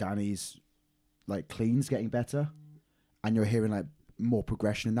like Danny's like cleans getting better, and you're hearing like more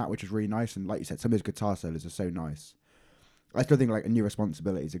progression in that, which is really nice. And like you said, some of his guitar solos are so nice. I still think like A New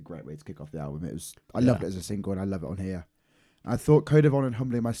Responsibility is a great way to kick off the album. I loved it as a single, and I love it on here. And I thought Code of Honor and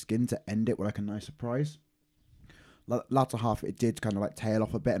Humbling My Skin to end it were like a nice surprise. Latter half it did kind of like tail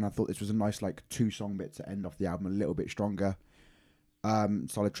off a bit, and I thought this was a nice like 2-song bit to end off the album a little bit stronger.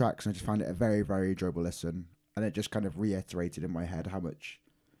 Solid tracks, and I just found it a very, very enjoyable listen, and it just kind of reiterated in my head how much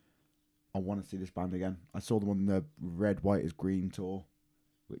I want to see this band again. I saw them on the Red, White is Green tour,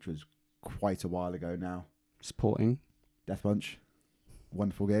 which was quite a while ago now. Supporting Death Punch,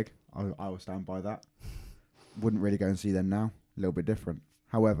 wonderful gig. I will stand by that. Wouldn't really go and see them now. A little bit different.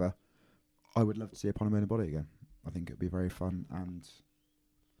 However, I would love to see Upon a Burning Body again. I think it'd be very fun and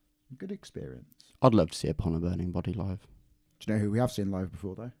a good experience. I'd love to see Upon a Burning Body live. Do you know who we have seen live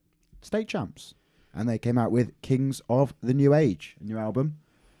before though? State Champs. And they came out with Kings of the New Age, a new album.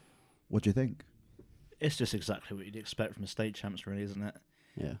 What do you think? It's just exactly what you'd expect from a State Champs, really, isn't it?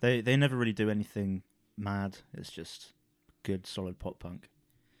 Yeah. They never really do anything mad. It's just good, solid pop punk.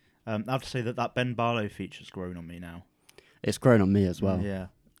 I have to say that Ben Barlow feature's grown on me now. It's grown on me as well. Yeah.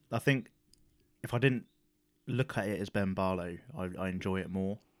 I think if I didn't look at it as Ben Barlow, I enjoy it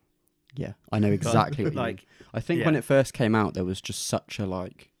more. Yeah, I know exactly what you mean. I think when it first came out, there was just such a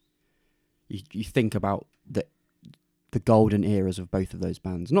like. You think about the golden eras of both of those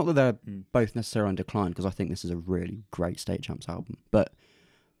bands. Not that they're both necessarily on decline, because I think this is a really great State Champs album. But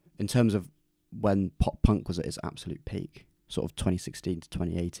in terms of when pop punk was at its absolute peak, sort of 2016 to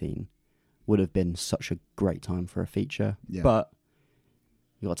 2018, would have been such a great time for a feature. Yeah. But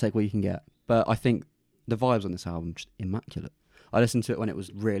you got to take what you can get. But I think the vibes on this album are just immaculate. I listened to it when it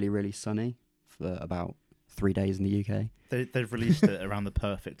was really, really sunny for about 3 days in the UK. They've released it around the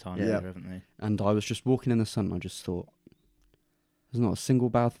perfect time, haven't they? And I was just walking in the sun and I just thought, there's not a single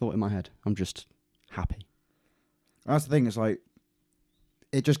bad thought in my head. I'm just happy. That's the thing, it's like,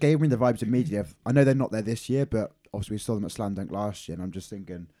 it just gave me the vibes immediately. I know they're not there this year, but obviously we saw them at Slam Dunk last year, and I'm just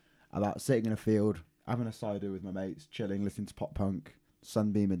thinking about sitting in a field, having a cider with my mates, chilling, listening to pop punk,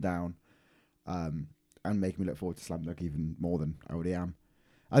 sun beaming down, and making me look forward to Slam Dunk even more than I already am.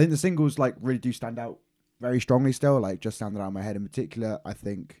 I think the singles like really do stand out very strongly still, like Just Sounded Out of My Head in particular. I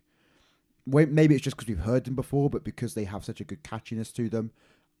think maybe it's just because we've heard them before, but because they have such a good catchiness to them,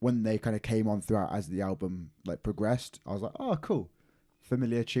 when they kind of came on throughout as the album like progressed, I was like, oh, cool.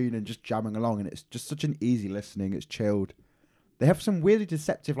 Familiar tune and just jamming along. And it's just such an easy listening. It's chilled. They have some weirdly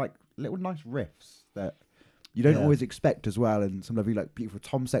deceptive, like little nice riffs that you don't always expect as well. And some lovely like beautiful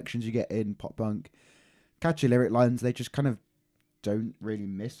tom sections you get in pop punk. Catchy lyric lines. They just kind of don't really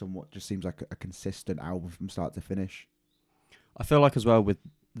miss on what just seems like a consistent album from start to finish. I feel like as well with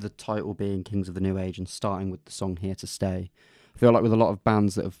the title being Kings of the New Age and starting with the song Here to Stay, I feel like with a lot of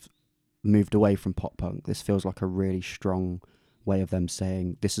bands that have moved away from pop punk, this feels like a really strong way of them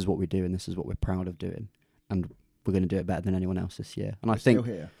saying this is what we do and this is what we're proud of doing and we're going to do it better than anyone else this year. And I think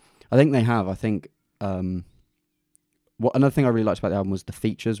they have. I think what another thing I really liked about the album was the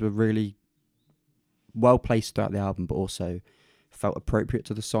features were really well placed throughout the album, but also felt appropriate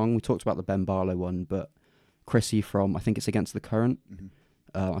to the song. We talked about the Ben Barlow one, but Chrissy from I think it's Against the Current.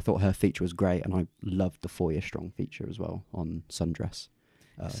 I thought her feature was great, and I loved the 4 Year Strong feature as well on Sundress.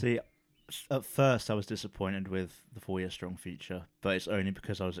 See, at first I was disappointed with the 4 Year Strong feature, but it's only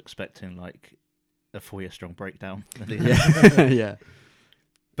because I was expecting like a 4 Year Strong breakdown. Yeah, yeah.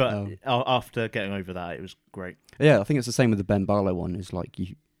 But after getting over that, it was great. Yeah, I think it's the same with the Ben Barlow one. Is like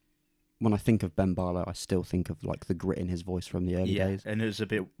when I think of Ben Barlow, I still think of like the grit in his voice from the early days. And it was a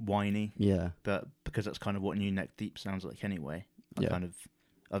bit whiny. Yeah, but because that's kind of what New Neck Deep sounds like anyway.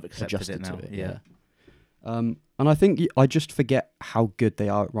 I've accepted adjusted it now. to it. Yeah. And I think I just forget how good they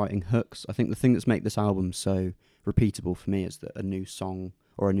are at writing hooks. I think the thing that's made this album so repeatable for me is that a new song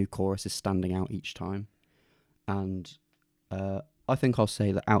or a new chorus is standing out each time. And I think I'll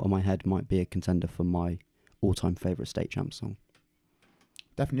say that Out of My Head might be a contender for my all-time favourite State Champ song.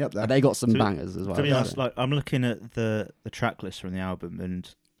 Definitely up there. And they got some bangers as well. To be honest, like, I'm looking at the track list from the album,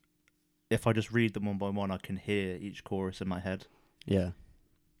 and if I just read them one by one, I can hear each chorus in my head. Yeah.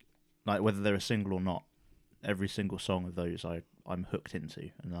 Like, whether they're a single or not, every single song of those I'm hooked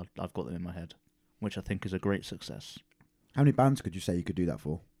into, and I've got them in my head, which I think is a great success. How many bands could you say you could do that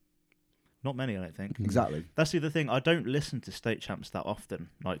for? Not many, I don't think. Exactly. That's the other thing. I don't listen to State Champs that often,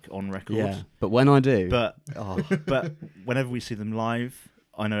 like on record. Yeah, but when I do... But whenever we see them live,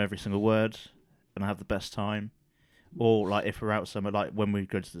 I know every single word, and I have the best time. Or like if we're out somewhere, like when we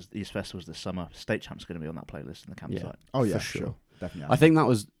go to these festivals this summer, State Champ's going to be on that playlist in the campsite. Yeah. Oh yeah, for sure. Definitely. I think that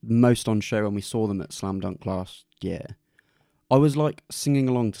was most on show when we saw them at Slam Dunk last year. I was like singing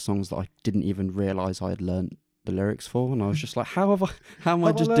along to songs that I didn't even realise I had learnt the lyrics for, and I was just like, how am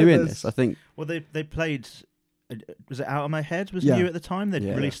I just doing this? I think. Well, they played. Was it Out of My Head? Was Yeah. new at the time? They'd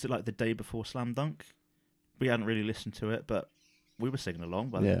Yeah. released it like the day before Slam Dunk. We hadn't really listened to it, but we were singing along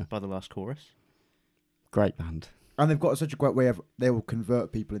by the last chorus. Great band. And they've got such a great way of they will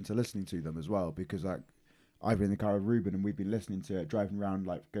convert people into listening to them as well, because like I've been in the car with Ruben and we've been listening to it driving around,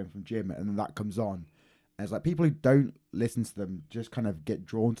 like going from gym, and then that comes on. And it's like people who don't listen to them just kind of get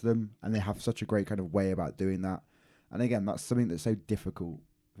drawn to them, and they have such a great kind of way about doing that. And again, that's something that's so difficult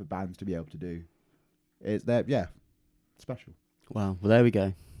for bands to be able to do. It's special. Wow. Well, there we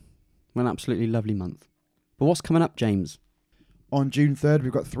go. An absolutely lovely month. But what's coming up, James? On June 3rd,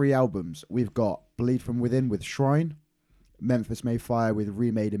 we've got 3 albums. We've got Bleed From Within with Shrine, Memphis May Fire with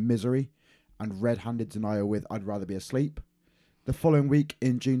Remade in Misery, and Red Handed Denial with I'd Rather Be Asleep. The following week,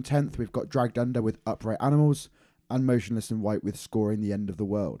 in June 10th, we've got Dragged Under with Upright Animals, and Motionless in White with Scoring the End of the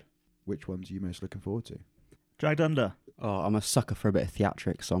World. Which ones are you most looking forward to? Dragged Under. Oh, I'm a sucker for a bit of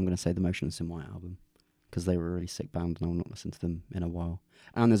theatrics, so I'm going to say the Motionless in White album, because they were a really sick band and I've not listened to them in a while.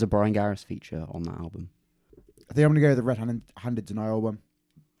 And there's a Brian Garris feature on that album. I think I'm going to go with the Red Handed Denial one.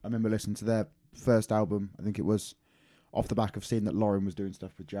 I remember listening to their first album. I think it was off the back of seeing that Lauren was doing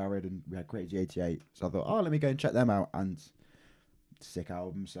stuff with Jared and we had Crazy 88. So I thought, let me go and check them out. And sick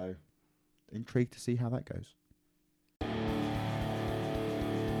album. So intrigued to see how that goes.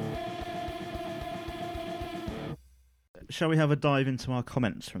 Shall we have a dive into our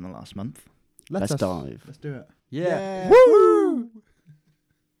comments from the last month? Let's dive. Let's do it. Yeah. Woo!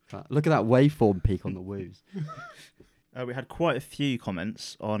 Look at that waveform peak on the woos. We had quite a few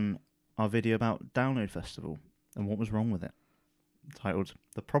comments on our video about Download Festival and what was wrong with it. Titled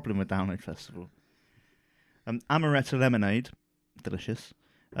The Problem with Download Festival. Amaretto Lemonade, delicious,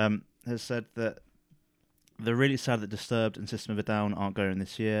 has said that they're really sad that Disturbed and System of a Down aren't going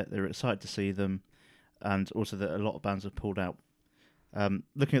this year. They're excited to see them, and also that a lot of bands have pulled out.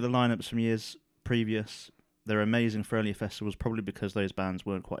 Looking at the lineups from years previous, they're amazing for earlier festivals, probably because those bands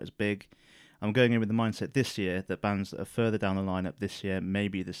weren't quite as big. I'm going in with the mindset this year that bands that are further down the lineup this year may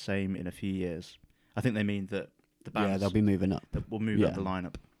be the same in a few years. I think they mean that the bands they'll be moving up. that will move up the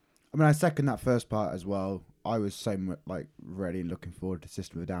lineup. I mean, I second that first part as well. I was so ready and looking forward to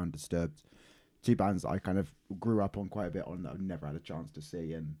System of a Down, Disturbed two bands that I kind of grew up on quite a bit on that I've never had a chance to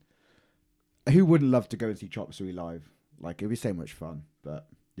see. And who wouldn't love to go and see Chop Suey live? Like, it'd be so much fun. But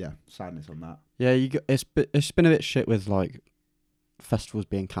yeah, sadness on that. Yeah, it's been a bit shit with like festivals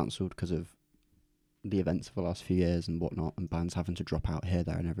being cancelled because of the events of the last few years and whatnot, and bands having to drop out here,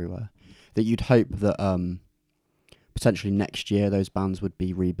 there, and everywhere. That you'd hope that potentially next year those bands would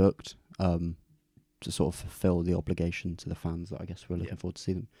be rebooked to sort of fulfil the obligation to the fans that I guess we're looking forward to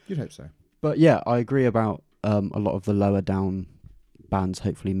see them. You'd hope so. But yeah, I agree about a lot of the lower down bands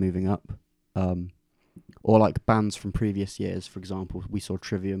hopefully moving up. Or like bands from previous years, for example, we saw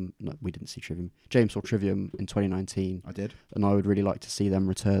Trivium. No, we didn't see Trivium. James saw Trivium in 2019. I did. And I would really like to see them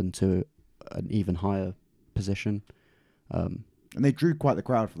return to an even higher position. And they drew quite the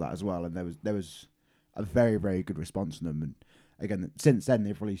crowd for that as well. And there was a very, very good response from them. And again, since then,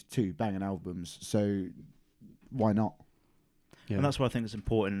 they've released 2 banging albums. So why not? Yeah. And that's why I think it's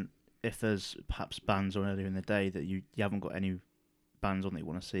important, if there's perhaps bands on earlier in the day that you haven't got any bands on that you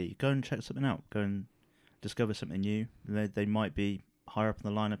want to see, go and check something out. Go and discover something new. They might be higher up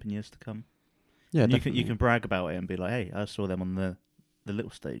in the lineup in years to come. Yeah, and definitely. you can brag about it and be like, hey, I saw them on the little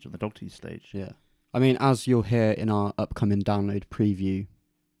stage, on the Dogtooth stage. Yeah. I mean, as you'll hear in our upcoming download preview,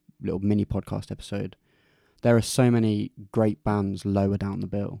 little mini podcast episode, there are so many great bands lower down the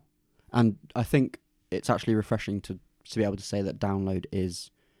bill. And I think it's actually refreshing to be able to say that Download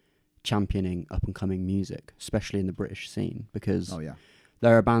is championing up and coming music, especially in the British scene, because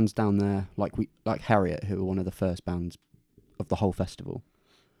there are bands down there like Heriot, who were one of the first bands of the whole festival.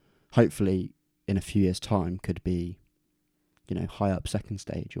 Hopefully, in a few years' time, could be, high up second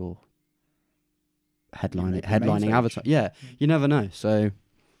stage or headlining Avatar. Yeah, you never know. So,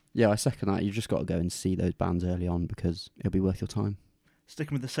 yeah, I second that. You've just got to go and see those bands early on because it'll be worth your time.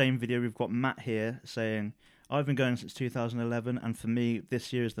 Sticking with the same video, we've got Matt here saying, I've been going since 2011, and for me,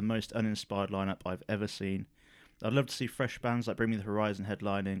 this year is the most uninspired lineup I've ever seen. I'd love to see fresh bands like Bring Me the Horizon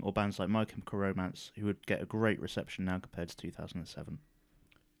headlining, or bands like My Chemical Romance, who would get a great reception now compared to 2007.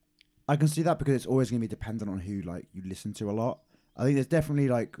 I can see that because it's always going to be dependent on who you listen to a lot. I think there's definitely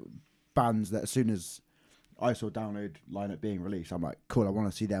bands that as soon as I saw Download lineup being released, I'm like, cool, I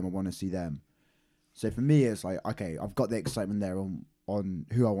want to see them. So for me, it's like, okay, I've got the excitement there on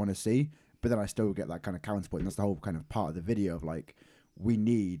who I want to see, but then I still get that kind of counterpoint. That's the whole kind of part of the video of we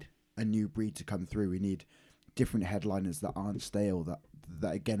need a new breed to come through. We need different headliners that aren't stale,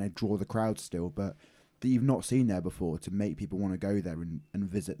 that again, draw the crowd still, but that you've not seen there before, to make people want to go there and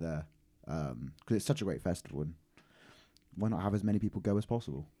visit there. Because it's such a great festival, and why not have as many people go as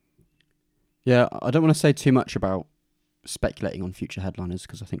possible? Yeah, I don't want to say too much about speculating on future headliners,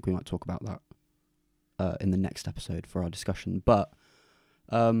 because I think we might talk about that in the next episode for our discussion. But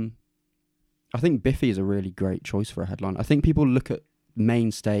I think Biffy is a really great choice for a headline. I think people look at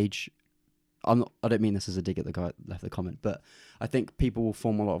main stage. I don't mean this as a dig at the guy that left the comment, but I think people will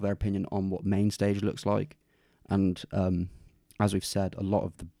form a lot of their opinion on what main stage looks like. And as we've said, a lot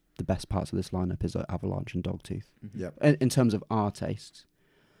of the best parts of this lineup is Avalanche and Dogtooth. Mm-hmm. Yep. In terms of our tastes.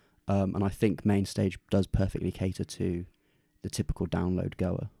 And I think main stage does perfectly cater to the typical Download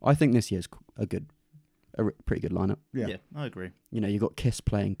goer. I think this year's a pretty good lineup. Yeah, I agree. You've got Kiss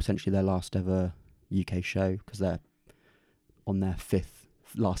playing potentially their last ever UK show because they're on their 5th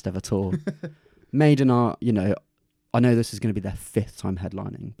last ever tour. Maiden are, I know this is going to be their 5th time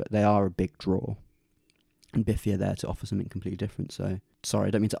headlining, but they are a big draw. And Biffy are there to offer something completely different. So, sorry,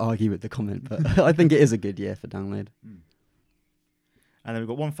 I don't mean to argue with the comment, but I think it is a good year for Download. And then we've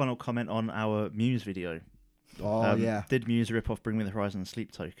got one final comment on our Muse video. Oh, yeah. Did Muse rip off Bring Me the Horizon and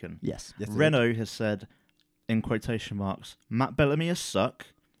Sleep Token? Yes. Renault has said, in quotation marks, Matt Bellamy is suck.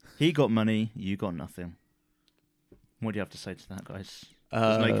 He got money, you got nothing. What do you have to say to that, guys?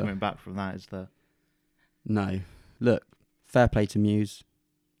 There's no coming back from that, is there? No. Look, fair play to Muse.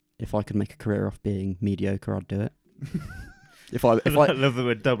 If I could make a career off being mediocre, I'd do it. I love that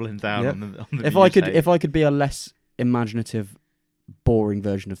we're doubling down on the if I could be a less imaginative, boring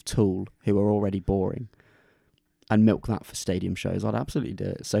version of Tool, who are already boring, and milk that for stadium shows, I'd absolutely do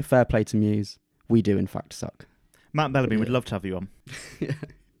it. So fair play to Muse. We do in fact suck. Matt Bellamy, we'd love to have you on. Yeah.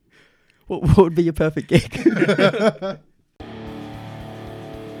 What would be your perfect gig?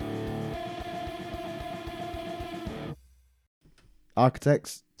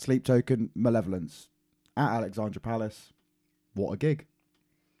 Architects, Sleep Token, Malevolence at Alexandra Palace. What a gig.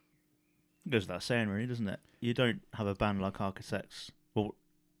 It goes without saying, really, doesn't it? You don't have a band like Architects, or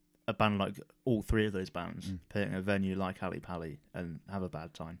a band like all 3 of those bands, playing a venue like Ali Pali and have a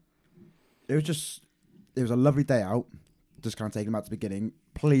bad time. It was a lovely day out. Just kind of taking them out to the beginning.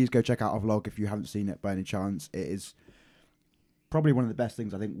 Please go check out our vlog if you haven't seen it by any chance. It is probably one of the best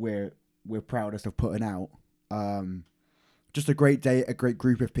things I think we're we're proudest of putting out. Just a great day, a great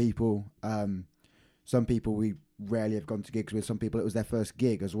group of people. Some people we rarely have gone to gigs with. Some people it was their first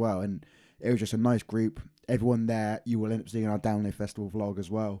gig as well, and it was just a nice group. Everyone there, you will end up seeing our Download Festival vlog as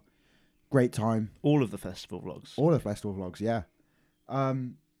well. Great time. All of the festival vlogs. All the festival vlogs, yeah.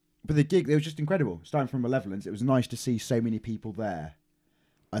 But the gig, it was just incredible. Starting from Malevolence, it was nice to see so many people there.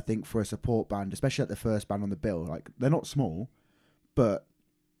 I think for a support band, especially at the first band on the bill, like they're not small, but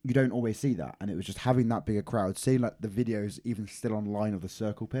you don't always see that. And it was just having that bigger crowd, seeing like the videos even still online of the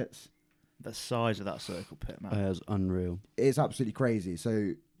circle pits. The size of that circle pit, man. It was unreal. It's absolutely crazy.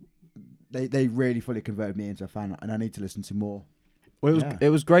 So they really fully converted me into a fan, and I need to listen to more. Well, it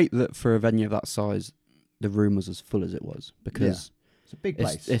was great that for a venue of that size, the room was as full as it was, because it's a big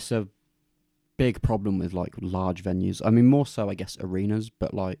place. It's a big problem with like large venues. I mean, more so, I guess, arenas,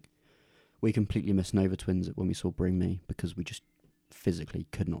 but like we completely missed Nova Twins when we saw Bring Me because we just physically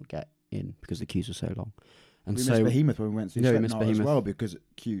could not get in because the queues were so long. And we so missed Behemoth when we went to we Slipknot missed as Behemoth well because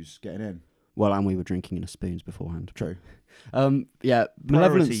queues getting in. Well, and we were drinking in a spoons beforehand. True. Yeah,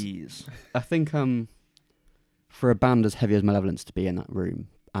 Malevolence. Priorities. I think for a band as heavy as Malevolence to be in that room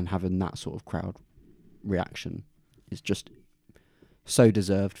and having that sort of crowd reaction is just so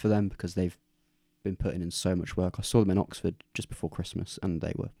deserved for them because they've been putting in so much work. I saw them in Oxford just before Christmas and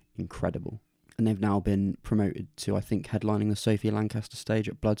they were incredible. And they've now been promoted to, I think, headlining the Sophia Lancaster stage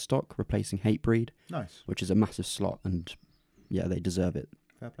at Bloodstock, replacing Hatebreed. Nice. Which is a massive slot, and yeah, they deserve it.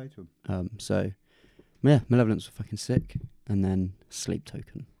 Fair play to them. So, yeah, Malevolence were fucking sick. And then Sleep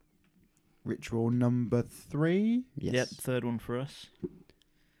Token. Ritual number 3. Yes. Yep, third one for us.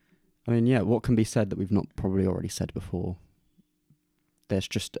 I mean, yeah, what can be said that we've not probably already said before? There's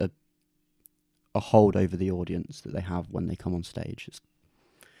just a hold over the audience that they have when they come on stage.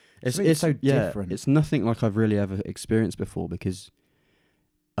 It's so different. It's nothing like I've really ever experienced before because,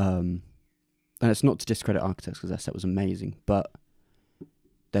 and it's not to discredit Architects because their set was amazing, but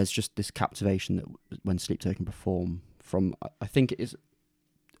there's just this captivation that when Sleep Token perform from, I think it is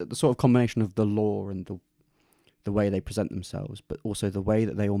the sort of combination of the lore and the way they present themselves, but also the way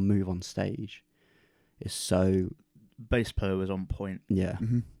that they all move on stage is so... Bass player was on point. Yeah.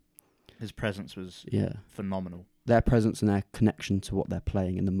 Mm-hmm. His presence was phenomenal. Their presence and their connection to what they're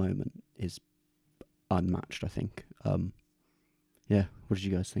playing in the moment is unmatched, I think. Yeah, what did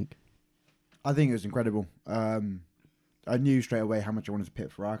you guys think? I think it was incredible. I knew straight away how much I wanted to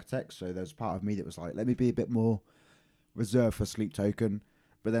pit for Architects, so there's part of me that was like, let me be a bit more reserved for Sleep Token.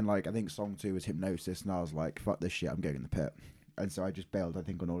 But then, like, I think song 2 was Hypnosis, and I was like, fuck this shit, I'm going in the pit. And so I just bailed, I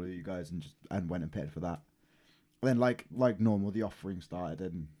think, on all of you guys and went and pitted for that. And then, like normal, the offering started,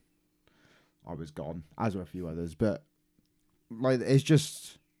 and I was gone, as were a few others. But, like, it's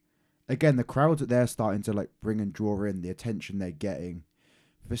just, again, the crowds that they're starting to, like, bring and draw in, the attention they're getting,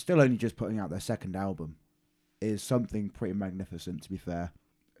 for still only just putting out their second album, is something pretty magnificent, to be fair.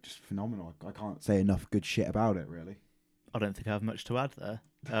 Just phenomenal. I can't say enough good shit about it, really. I don't think I have much to add there.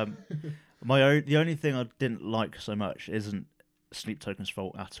 The only thing I didn't like so much isn't Sleep Token's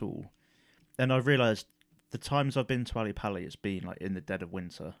fault at all. And I realised the times I've been to Ali Pali, it's been like in the dead of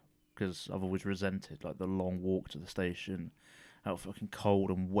winter because I've always resented like the long walk to the station, how fucking cold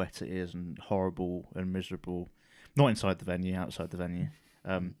and wet it is and horrible and miserable. Not inside the venue, outside the venue.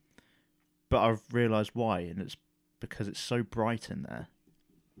 But I've realised why, and it's because it's so bright in there.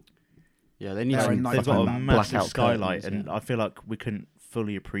 Yeah, they need some They've got a massive blackout skylight, curtains, and I feel like we couldn't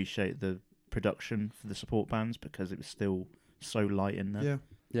fully appreciate the production for the support bands because it was still so light in there. Yeah.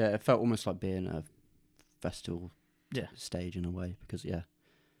 Yeah, it felt almost like being a festival Yeah. stage in a way because, yeah.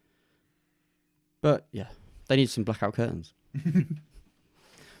 But, yeah, they need some blackout curtains.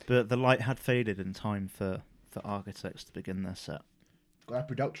 But the light had faded in time for Architects to begin their set. Their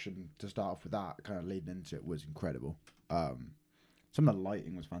production, to start off with that, kind of leading into it, was incredible. Some of the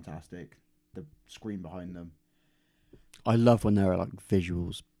lighting was fantastic. The screen behind them. I love when there are like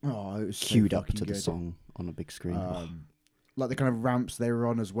visuals Oh, it was so queued up fucking to the good. song on a big screen. Like the kind of ramps they were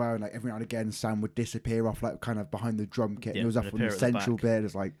on as well, and like every now and again, sound would disappear off like kind of behind the drum kit, and Yeah, it was up and on the appear at the central back. bit.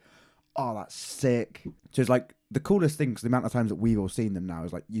 It's like, oh, that's sick. So it's like the coolest thing, 'cause the amount of times that we've all seen them now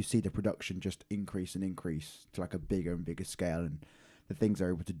is like you see the production just increase and increase to like a bigger and bigger scale, and the things they're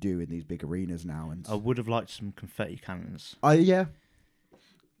able to do in these big arenas now. And I would have liked some confetti cannons. yeah,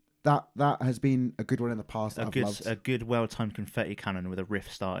 that has been a good one in the past. That I've loved. A good, well-timed confetti cannon with a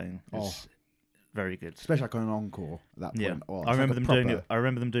riff starting. Is very good. Especially like on an encore at that point. Yeah, Oh, I remember them doing it. proper- I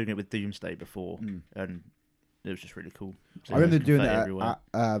remember them doing it with Doomsday before, Mm. and it was just really cool. I remember Seeing doing confetti that everywhere.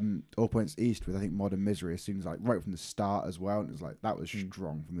 at All Points East with I think Modern Misery. It seems like right from the start as well, and it was like that was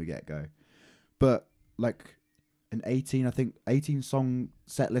strong from the get go. But like an 18 song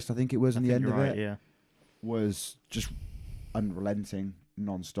set list. I think it was in the end of it. Yeah. Was just unrelenting,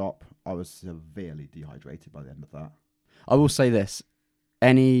 non-stop. I was severely dehydrated by the end of that. I will say this: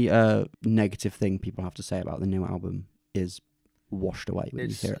 any negative thing people have to say about the new album is washed away when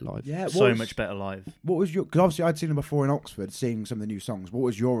you hear it live. Yeah, So much better live. What was your? Because obviously I'd seen them before in Oxford, seeing some of the new songs. What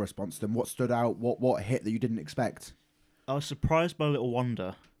was your response to them? What stood out? What hit that you didn't expect? I was surprised by Little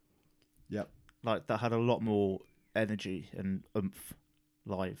Wonder. Yep. Like, that had a lot more energy and oomph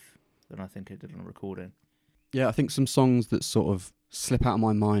live than I think it did on a recording. Yeah, I think some songs that sort of slip out of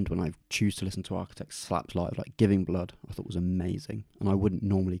my mind when I choose to listen to Architects slapped live, like Giving Blood, I thought was amazing. And I wouldn't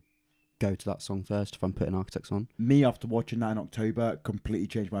normally go to that song first if I'm putting Architects on. Me, after watching that in October, completely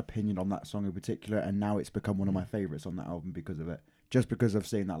changed my opinion on that song in particular, and now it's become one of my favourites on that album because of it. Just because of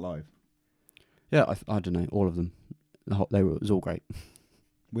seeing that live. Yeah, I don't know, all of them. It was all great.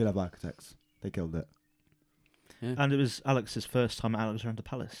 We love Architects. They killed it. Yeah. And it was Alex's first time at Alexander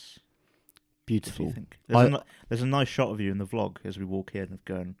Palace. Beautiful. You think? There's a nice shot of you in the vlog as we walk in of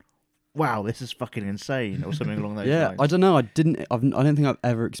going, wow, this is fucking insane, or something along those lines. I don't know. I don't think I've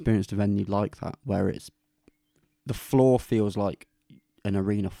ever experienced a venue like that where the floor feels like an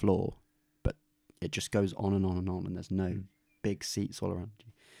arena floor, but it just goes on and on and on, and there's no big seats all around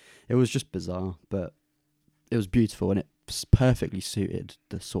you. It was just bizarre, but it was beautiful, and it perfectly suited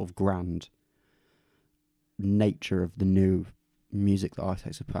the sort of grand nature of the new music that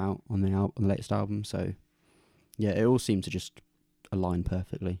Architects have put out on the latest album. So yeah, it all seemed to just align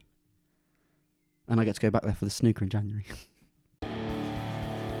perfectly. And I get to go back there for the snooker in January.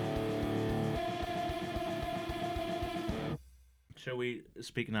 Shall we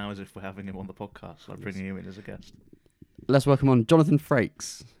speak now as if we're having him on the podcast, like bringing him in as a guest? Let's welcome on Jonathan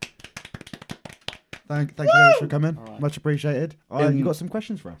Frakes. Thank you very much for coming. All right. Much appreciated. You got some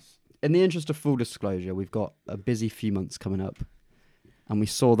questions for us? In the interest of full disclosure, we've got a busy few months coming up. And we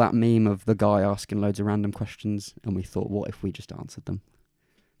saw that meme of the guy asking loads of random questions, and we thought, what if we just answered them?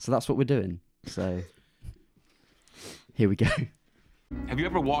 So that's what we're doing. So here we go. Have you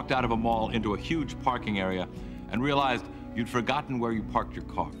ever walked out of a mall into a huge parking area and realized you'd forgotten where you parked your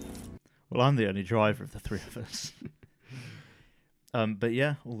car? Well, I'm the only driver of the three of us. But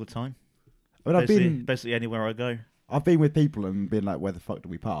yeah, all the time. I mean, basically anywhere I go. I've been with people and been like, where the fuck do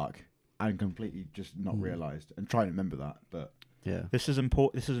we park? And completely just not realised and trying to remember that. But yeah, This is an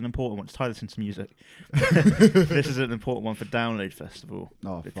important one. To tie this into music. This is an important one for Download Festival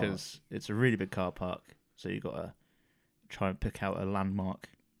because it's a really big car park. So you've got to try and pick out a landmark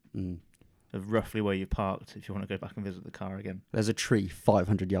of roughly where you parked if you want to go back and visit the car again. there's a tree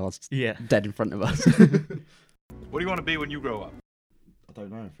 500 yards Yeah. dead in front of us. What do you want to be when you grow up? I don't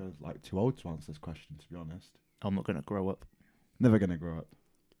know if I'm like too old to answer this question, to be honest. I'm not going to grow up. Never going to grow up.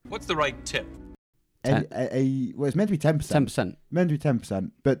 What's the right tip? Well, it's meant to be 10%. 10%. Meant to be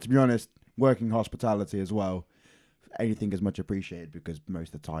 10%. But to be honest, working hospitality as well, anything is much appreciated because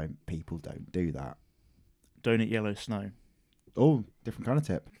most of the time people don't do that. Don't eat yellow snow. Oh, different kind of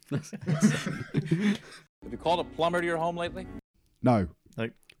tip. Have you called a plumber to your home lately? No.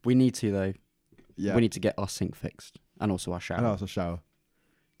 We need to, though. Yeah. We need to get our sink fixed and also our shower. And also shower.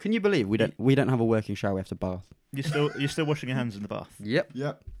 Can you believe we don't have a working shower? We have to bath. You're still washing your hands in the bath. Yep.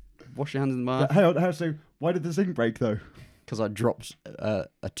 Wash your hands in the bath. Hang on, so why did the sink break though? Because I dropped a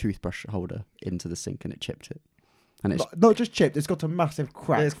toothbrush holder into the sink and it chipped it. And it's Not just chipped, it's got a massive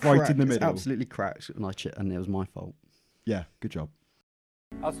crack it's right cracked. in the It's middle. absolutely cracked, and it was my fault. Yeah, good job.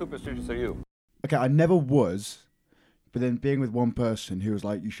 How superstitious are you? Okay, I never was, but then being with one person who was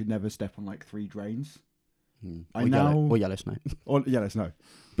like, you should never step on like 3 drains. Or yellow snow. Or yellow snow.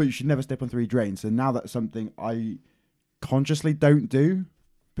 But you should never step on 3 drains. And now that's something I consciously don't do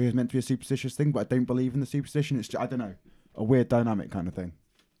because it's meant to be a superstitious thing, but I don't believe in the superstition. It's just, I don't know, a weird dynamic kind of thing.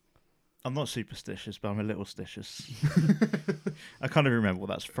 I'm not superstitious, but I'm a little stitious. I can't even remember what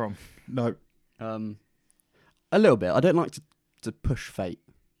that's from. No. A little bit. I don't like to push fate,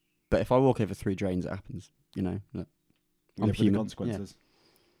 but if I walk over 3 drains, it happens. You know, We I'm live with the human. consequences.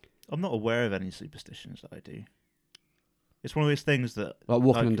 I'm not aware of any superstitions that I do. It's one of those things that Like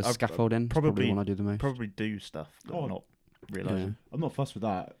walking under I've scaffolding. Probably one I do the most. probably do stuff that I'm not realising. Yeah. I'm not fussed with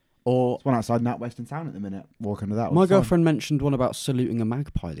that. Or There's one outside Nat Western Town at the minute. Walking to that all my the time. girlfriend mentioned one about saluting a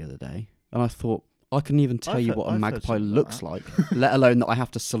magpie the other day, and I thought I couldn't even tell you what a I've heard magpie something like looks that. like, let alone that I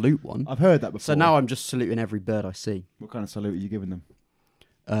have to salute one. I've heard that before. So now I'm just saluting every bird I see. What kind of salute are you giving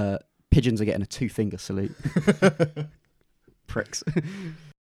them? Pigeons are getting a 2-finger salute. Pricks.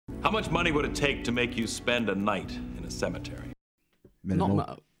 How much money would it take to make you spend a night in a cemetery? Minimal.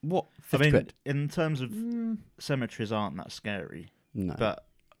 Not what? I 50 mean, quid? in terms of cemeteries aren't that scary, No. but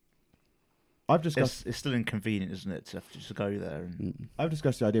I've discussed. It's still inconvenient, isn't it, to have to just go there? And I've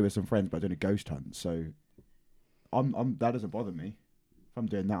discussed the idea with some friends about doing a ghost hunt. So, that doesn't bother me. If I'm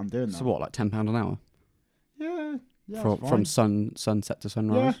doing that, I'm doing that. So what, like £10 an hour? Yeah. From sunset to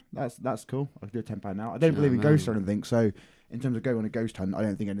sunrise? Yeah, that's cool. I can do £10 now. I don't believe in ghosts or anything, so in terms of going on a ghost hunt, I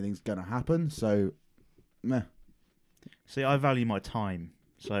don't think anything's gonna happen. So, meh. See, I value my time,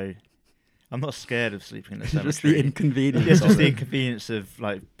 so I'm not scared of sleeping in the cemetery. Just the inconvenience. It's just the inconvenience of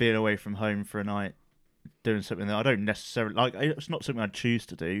like being away from home for a night, doing something that I don't necessarily like. It's not something I'd choose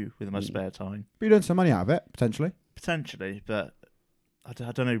to do with my spare time. But you're doing some money out of it potentially. Potentially, but I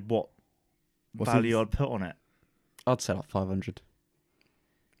don't know what What's value it? I'd put on it. I'd say like 500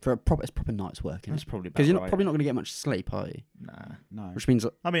 for it's proper night's work, That's probably because you're right. probably not going to get much sleep, are you? Nah. No. Which means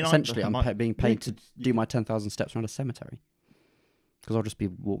I mean, essentially I'm being paid to you do my 10,000 steps around a cemetery, because I'll just be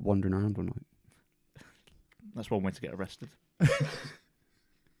wandering around all night. That's one way to get arrested.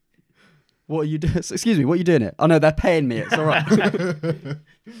 What are you doing? Excuse me, what are you doing it? Oh no, they're paying me. It's all right.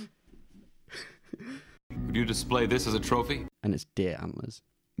 Would you display this as a trophy? And it's deer antlers.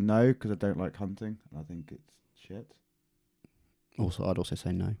 No, because I don't like hunting, and I think it's shit. Also, I'd also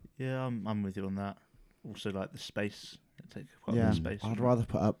say no. Yeah, I'm with you on that. Also, like the space, it takes quite a Yeah, bit of space. I'd rather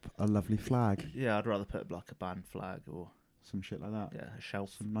put up a lovely flag, Yeah, I'd rather put like a band flag or some shit like that. a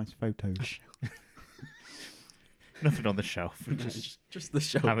shelf. Some nice photos. Nothing on the shelf. Just the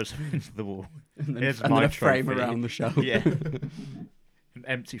shelf. Hammer something into the wall. and then, Here's and my then a frame trophy. around the shelf. Yeah. An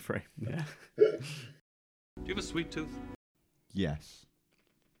empty frame. Yeah. Do you have a sweet tooth? Yes,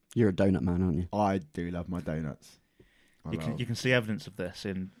 You're a donut man, aren't you? I do love my donuts. You can see evidence of this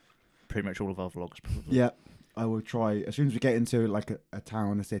in pretty much all of our vlogs, probably. Yeah, I will try as soon as we get into like a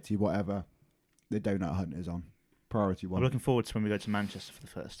town, a city, whatever. The donut hunt is on priority I'm one. looking forward to when we go to Manchester for the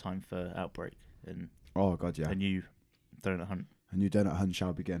first time for Outbreak and Oh god, yeah. a new donut hunt. A new donut hunt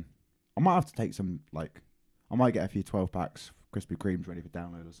shall begin. I might have to take some I might get a few 12 packs Krispy Kremes ready for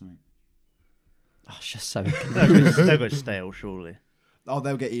download or something. Oh, it's just so. They'll go stale, surely. Oh,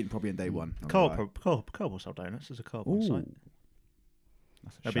 they'll get eaten probably in day one. Co-op will sell donuts. There's a co-op on site.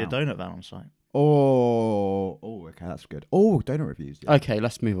 There'll be a donut van on site. Oh, okay, that's good. Oh, donut reviews. Yeah. Okay,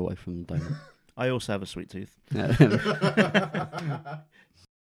 let's move away from the donut. I also have a sweet tooth. Do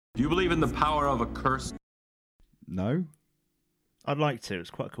you believe in the power of a curse? No, I'd like to. It's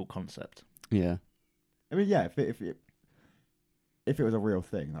quite a cool concept. Yeah. I mean, yeah, if it was a real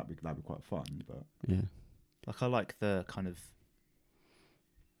thing, that'd be quite fun. But Yeah. Like I like the kind of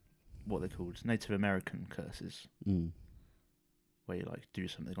what they're called Native American curses, where you like do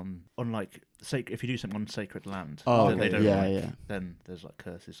something on like if you do something on sacred land Oh, that they okay. don't Yeah, like, yeah. then there's like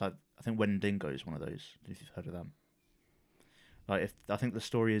curses. I think Wendigo is one of those. If you've heard of them, like I think the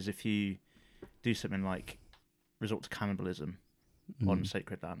story is if you do something like resort to cannibalism on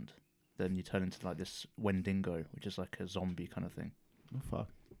sacred land, then you turn into like this Wendigo, which is like a zombie kind of thing. oh fuck.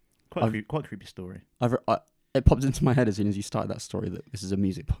 Quite creepy story. It popped into my head as soon as you started that story that this is a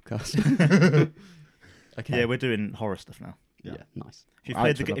music podcast. Okay. Yeah, we're doing horror stuff now. Yeah, nice. If you've I played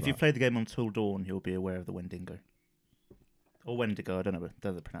actually love if you've that. played the game Until Dawn, you'll be aware of the Wendigo. Or Wendigo, I don't know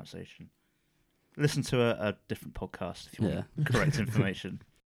the pronunciation. Listen to a different podcast if you want correct information.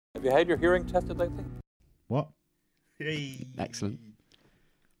 Have you had your hearing tested lately? What? Excellent.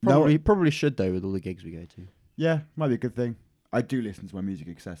 No, Probably should though with all the gigs we go to. yeah, might be a good thing. I do listen to my music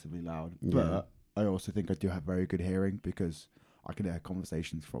excessively loud, Yeah. but I also think I do have very good hearing because I can hear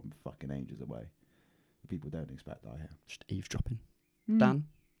conversations from fucking ages away. People don't expect that I hear. Just eavesdropping. Dan?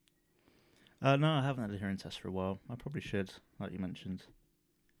 No, I haven't had a hearing test for a while. I probably should, like you mentioned.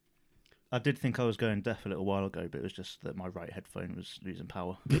 I did think I was going deaf a little while ago, but it was just that my right headphone was losing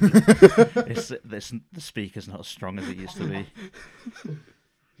power. The speaker's not as strong as it used to be.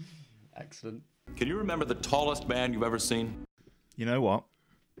 Excellent. Can you remember the tallest man you've ever seen? You know what?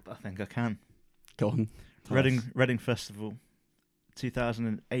 I think I can. Go on. Reading Festival,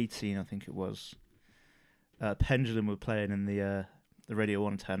 2018, I think it was. Pendulum were playing in the Radio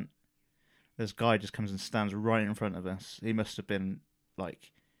 1 tent. This guy just comes and stands right in front of us. He must have been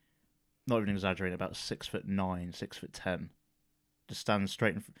like, not even exaggerating, about 6'9", 6'10". Just stands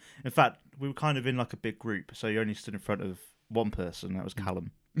straight in. In fact, we were kind of in like a big group, so you only stood in front of one person. That was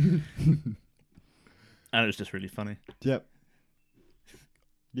Callum, and it was just really funny. Yep.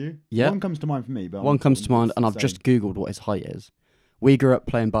 You? Yeah. One comes to mind for me, but One comes to mind, and I've just Googled what his height is. We grew up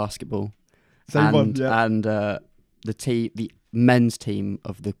playing basketball. Same and, one, yeah. And the men's team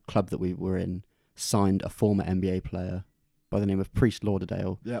of the club that we were in signed a former NBA player by the name of Priest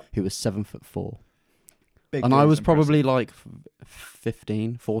Lauderdale, who was 7'4". Big And I dude, was impressive. probably like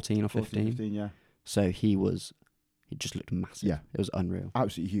 14 or 15. 15, yeah. So he was He just looked massive. Yeah. It was unreal.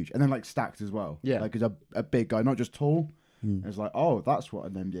 Absolutely huge. And then like stacked as well. Yeah. Like he's a big guy, not just tall. Mm. It's like, oh, that's what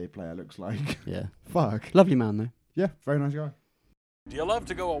an NBA player looks like. Yeah. Fuck. Lovely man, though. Yeah, very nice guy. Do you love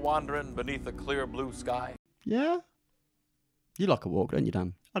to go a-wandering beneath a clear blue sky? Yeah. You like a walk, don't you,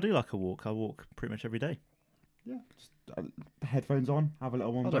 Dan? I do like a walk. I walk pretty much every day. Yeah. Just, headphones on, have a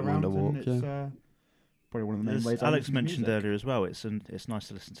little wander don't around. mind a walk, and it's probably one of the main As ways I Alex listen to mentioned music. earlier as well, it's nice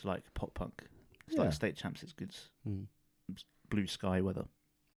to listen to like pop punk. It's Yeah. like State Champs. It's good. Mm. Blue sky weather.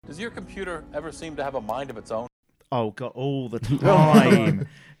 Does your computer ever seem to have a mind of its own? Oh God, all the time.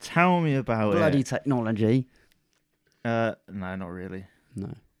 Tell me about Bloody it. technology. No, not really.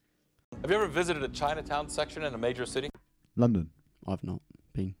 No, Have you ever visited a Chinatown section in a major city? London. I've not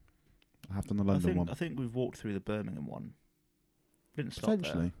been. I have done the London one. I think we've walked through the Birmingham one. We didn't stop there.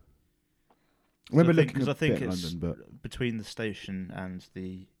 Potentially. I remember looking because a I think bit at it's London, but between the station and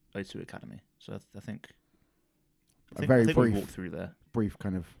the O2 Academy. So I think A very I think brief- we walked through there. brief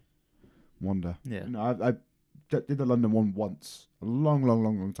kind of wander. Yeah. No, I did the London one once, a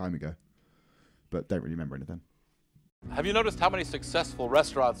long time ago, but don't really remember anything. Have you noticed how many successful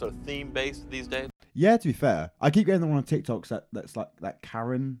restaurants are theme-based these days? Yeah, to be fair, I keep getting the one on TikToks that's like that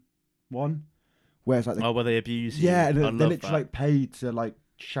Karen one, where it's like the, Oh, where they abuse you. yeah, I they're love literally that. like paid to like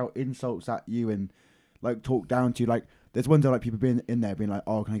shout insults at you and like talk down to you. Like there's ones that like people being in there being like,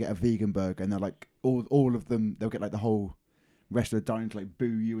 "Oh, can I get a vegan burger?" And they're like, all of them, they'll get like the whole rest of the dining to like boo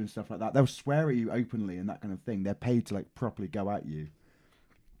you and stuff like that. They'll swear at you openly and that kind of thing. They're paid to like properly go at you,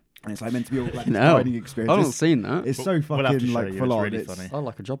 and it's like meant to be all like this No. dining experience. I haven't It's, seen that. it's so We'll fucking have to show like you, full it's on. really It's- funny. I'd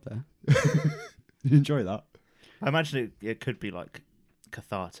like a job there. You enjoy that? I imagine it could be like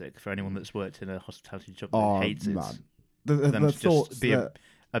cathartic for anyone that's worked in a hospitality job that Oh hates it. man, the Them to thoughts just be that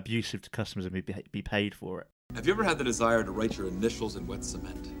abusive to customers and be paid for it. Have you ever had the desire to write your initials in wet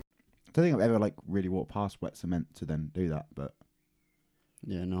cement? I don't think I've ever like really walked past wet cement to then do that, but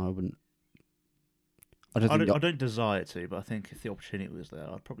Yeah, no, I wouldn't. I don't desire to, but I think if the opportunity was there,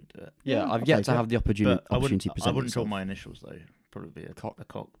 I'd probably do it. Yeah, Yeah, I've I'll yet take to it. have the opportunity. But I wouldn't to present draw myself. my initials though. Probably be a Cock. A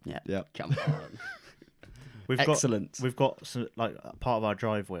cock. Yeah, yeah. come on. We've Excellent. We've got some, like part of our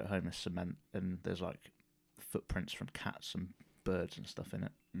driveway at home is cement, and there's like footprints from cats and birds and stuff in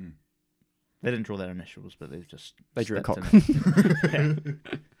it. Mm. They didn't draw their initials, but they've just They drew a stepped cock. in it.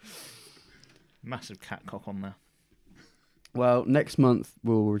 Yeah. Massive cat cock on there. Well, next month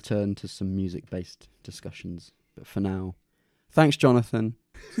we'll return to some music-based discussions. But for now, thanks, Jonathan.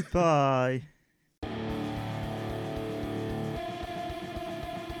 Bye.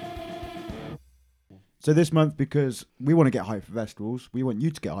 So this month, because we want to get hyped for festivals, we want you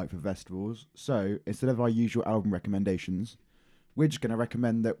to get hyped for festivals. So instead of our usual album recommendations, we're just going to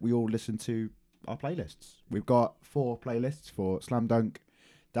recommend that we all listen to our playlists. We've got 4 playlists for Slam Dunk,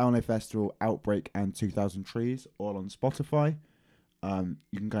 Download Festival, Outbreak, and 2000 Trees, all on Spotify. You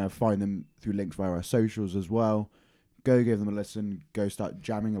can kind of find them through links via our socials as well. Go give them a listen. Go start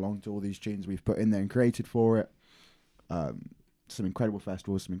jamming along to all these tunes we've put in there and created for it. Some incredible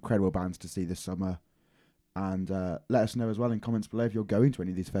festivals, some incredible bands to see this summer. And let us know as well in comments below if you're going to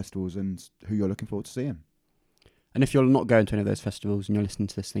any of these festivals and who you're looking forward to seeing. And if you're not going to any of those festivals and you're listening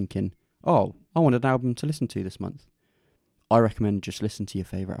to this thinking, oh, I want an album to listen to this month, I recommend just listen to your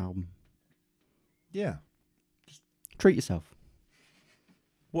favourite album. Yeah. Treat yourself.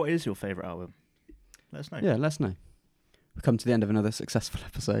 What is your favourite album? Let us know. Yeah, let us know. We've come to the end of another successful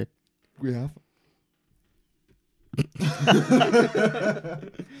episode. We have.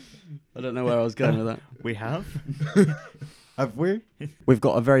 I don't know where I was going with that. We have. Have we? We've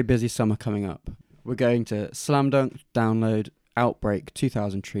got a very busy summer coming up. We're going to Slam Dunk, Download, Outbreak,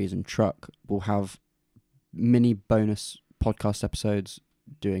 2000 Trees and Truck. We'll have mini bonus podcast episodes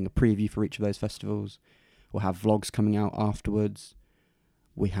doing a preview for each of those festivals. We'll have vlogs coming out afterwards.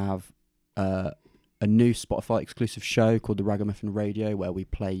 We have a new Spotify exclusive show called The Ragamuffin Radio where we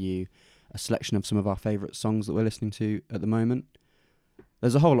play you a selection of some of our favourite songs that we're listening to at the moment.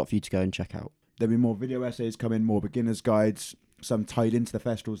 There's a whole lot for you to go and check out. There'll be more video essays coming, more beginner's guides, some tied into the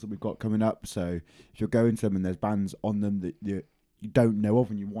festivals that we've got coming up. So if you're going to them and there's bands on them that you don't know of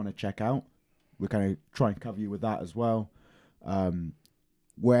and you want to check out, we're kind of try and cover you with that as well.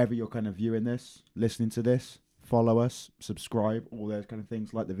 Wherever you're kind of viewing this, listening to this, follow us, subscribe, all those kind of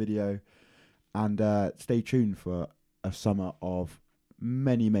things, like the video, and stay tuned for a summer of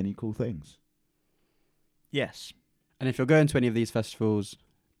many, many cool things. Yes. And if you're going to any of these festivals,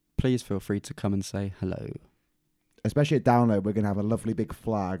 please feel free to come and say hello. Especially at Download, we're going to have a lovely big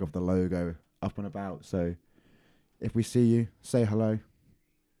flag of the logo up and about. So if we see you, say hello.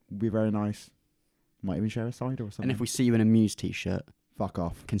 It'll be very nice. Might even share a cider or something. And if we see you in a Muse t-shirt, Fuck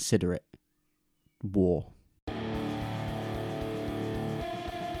off. consider it war.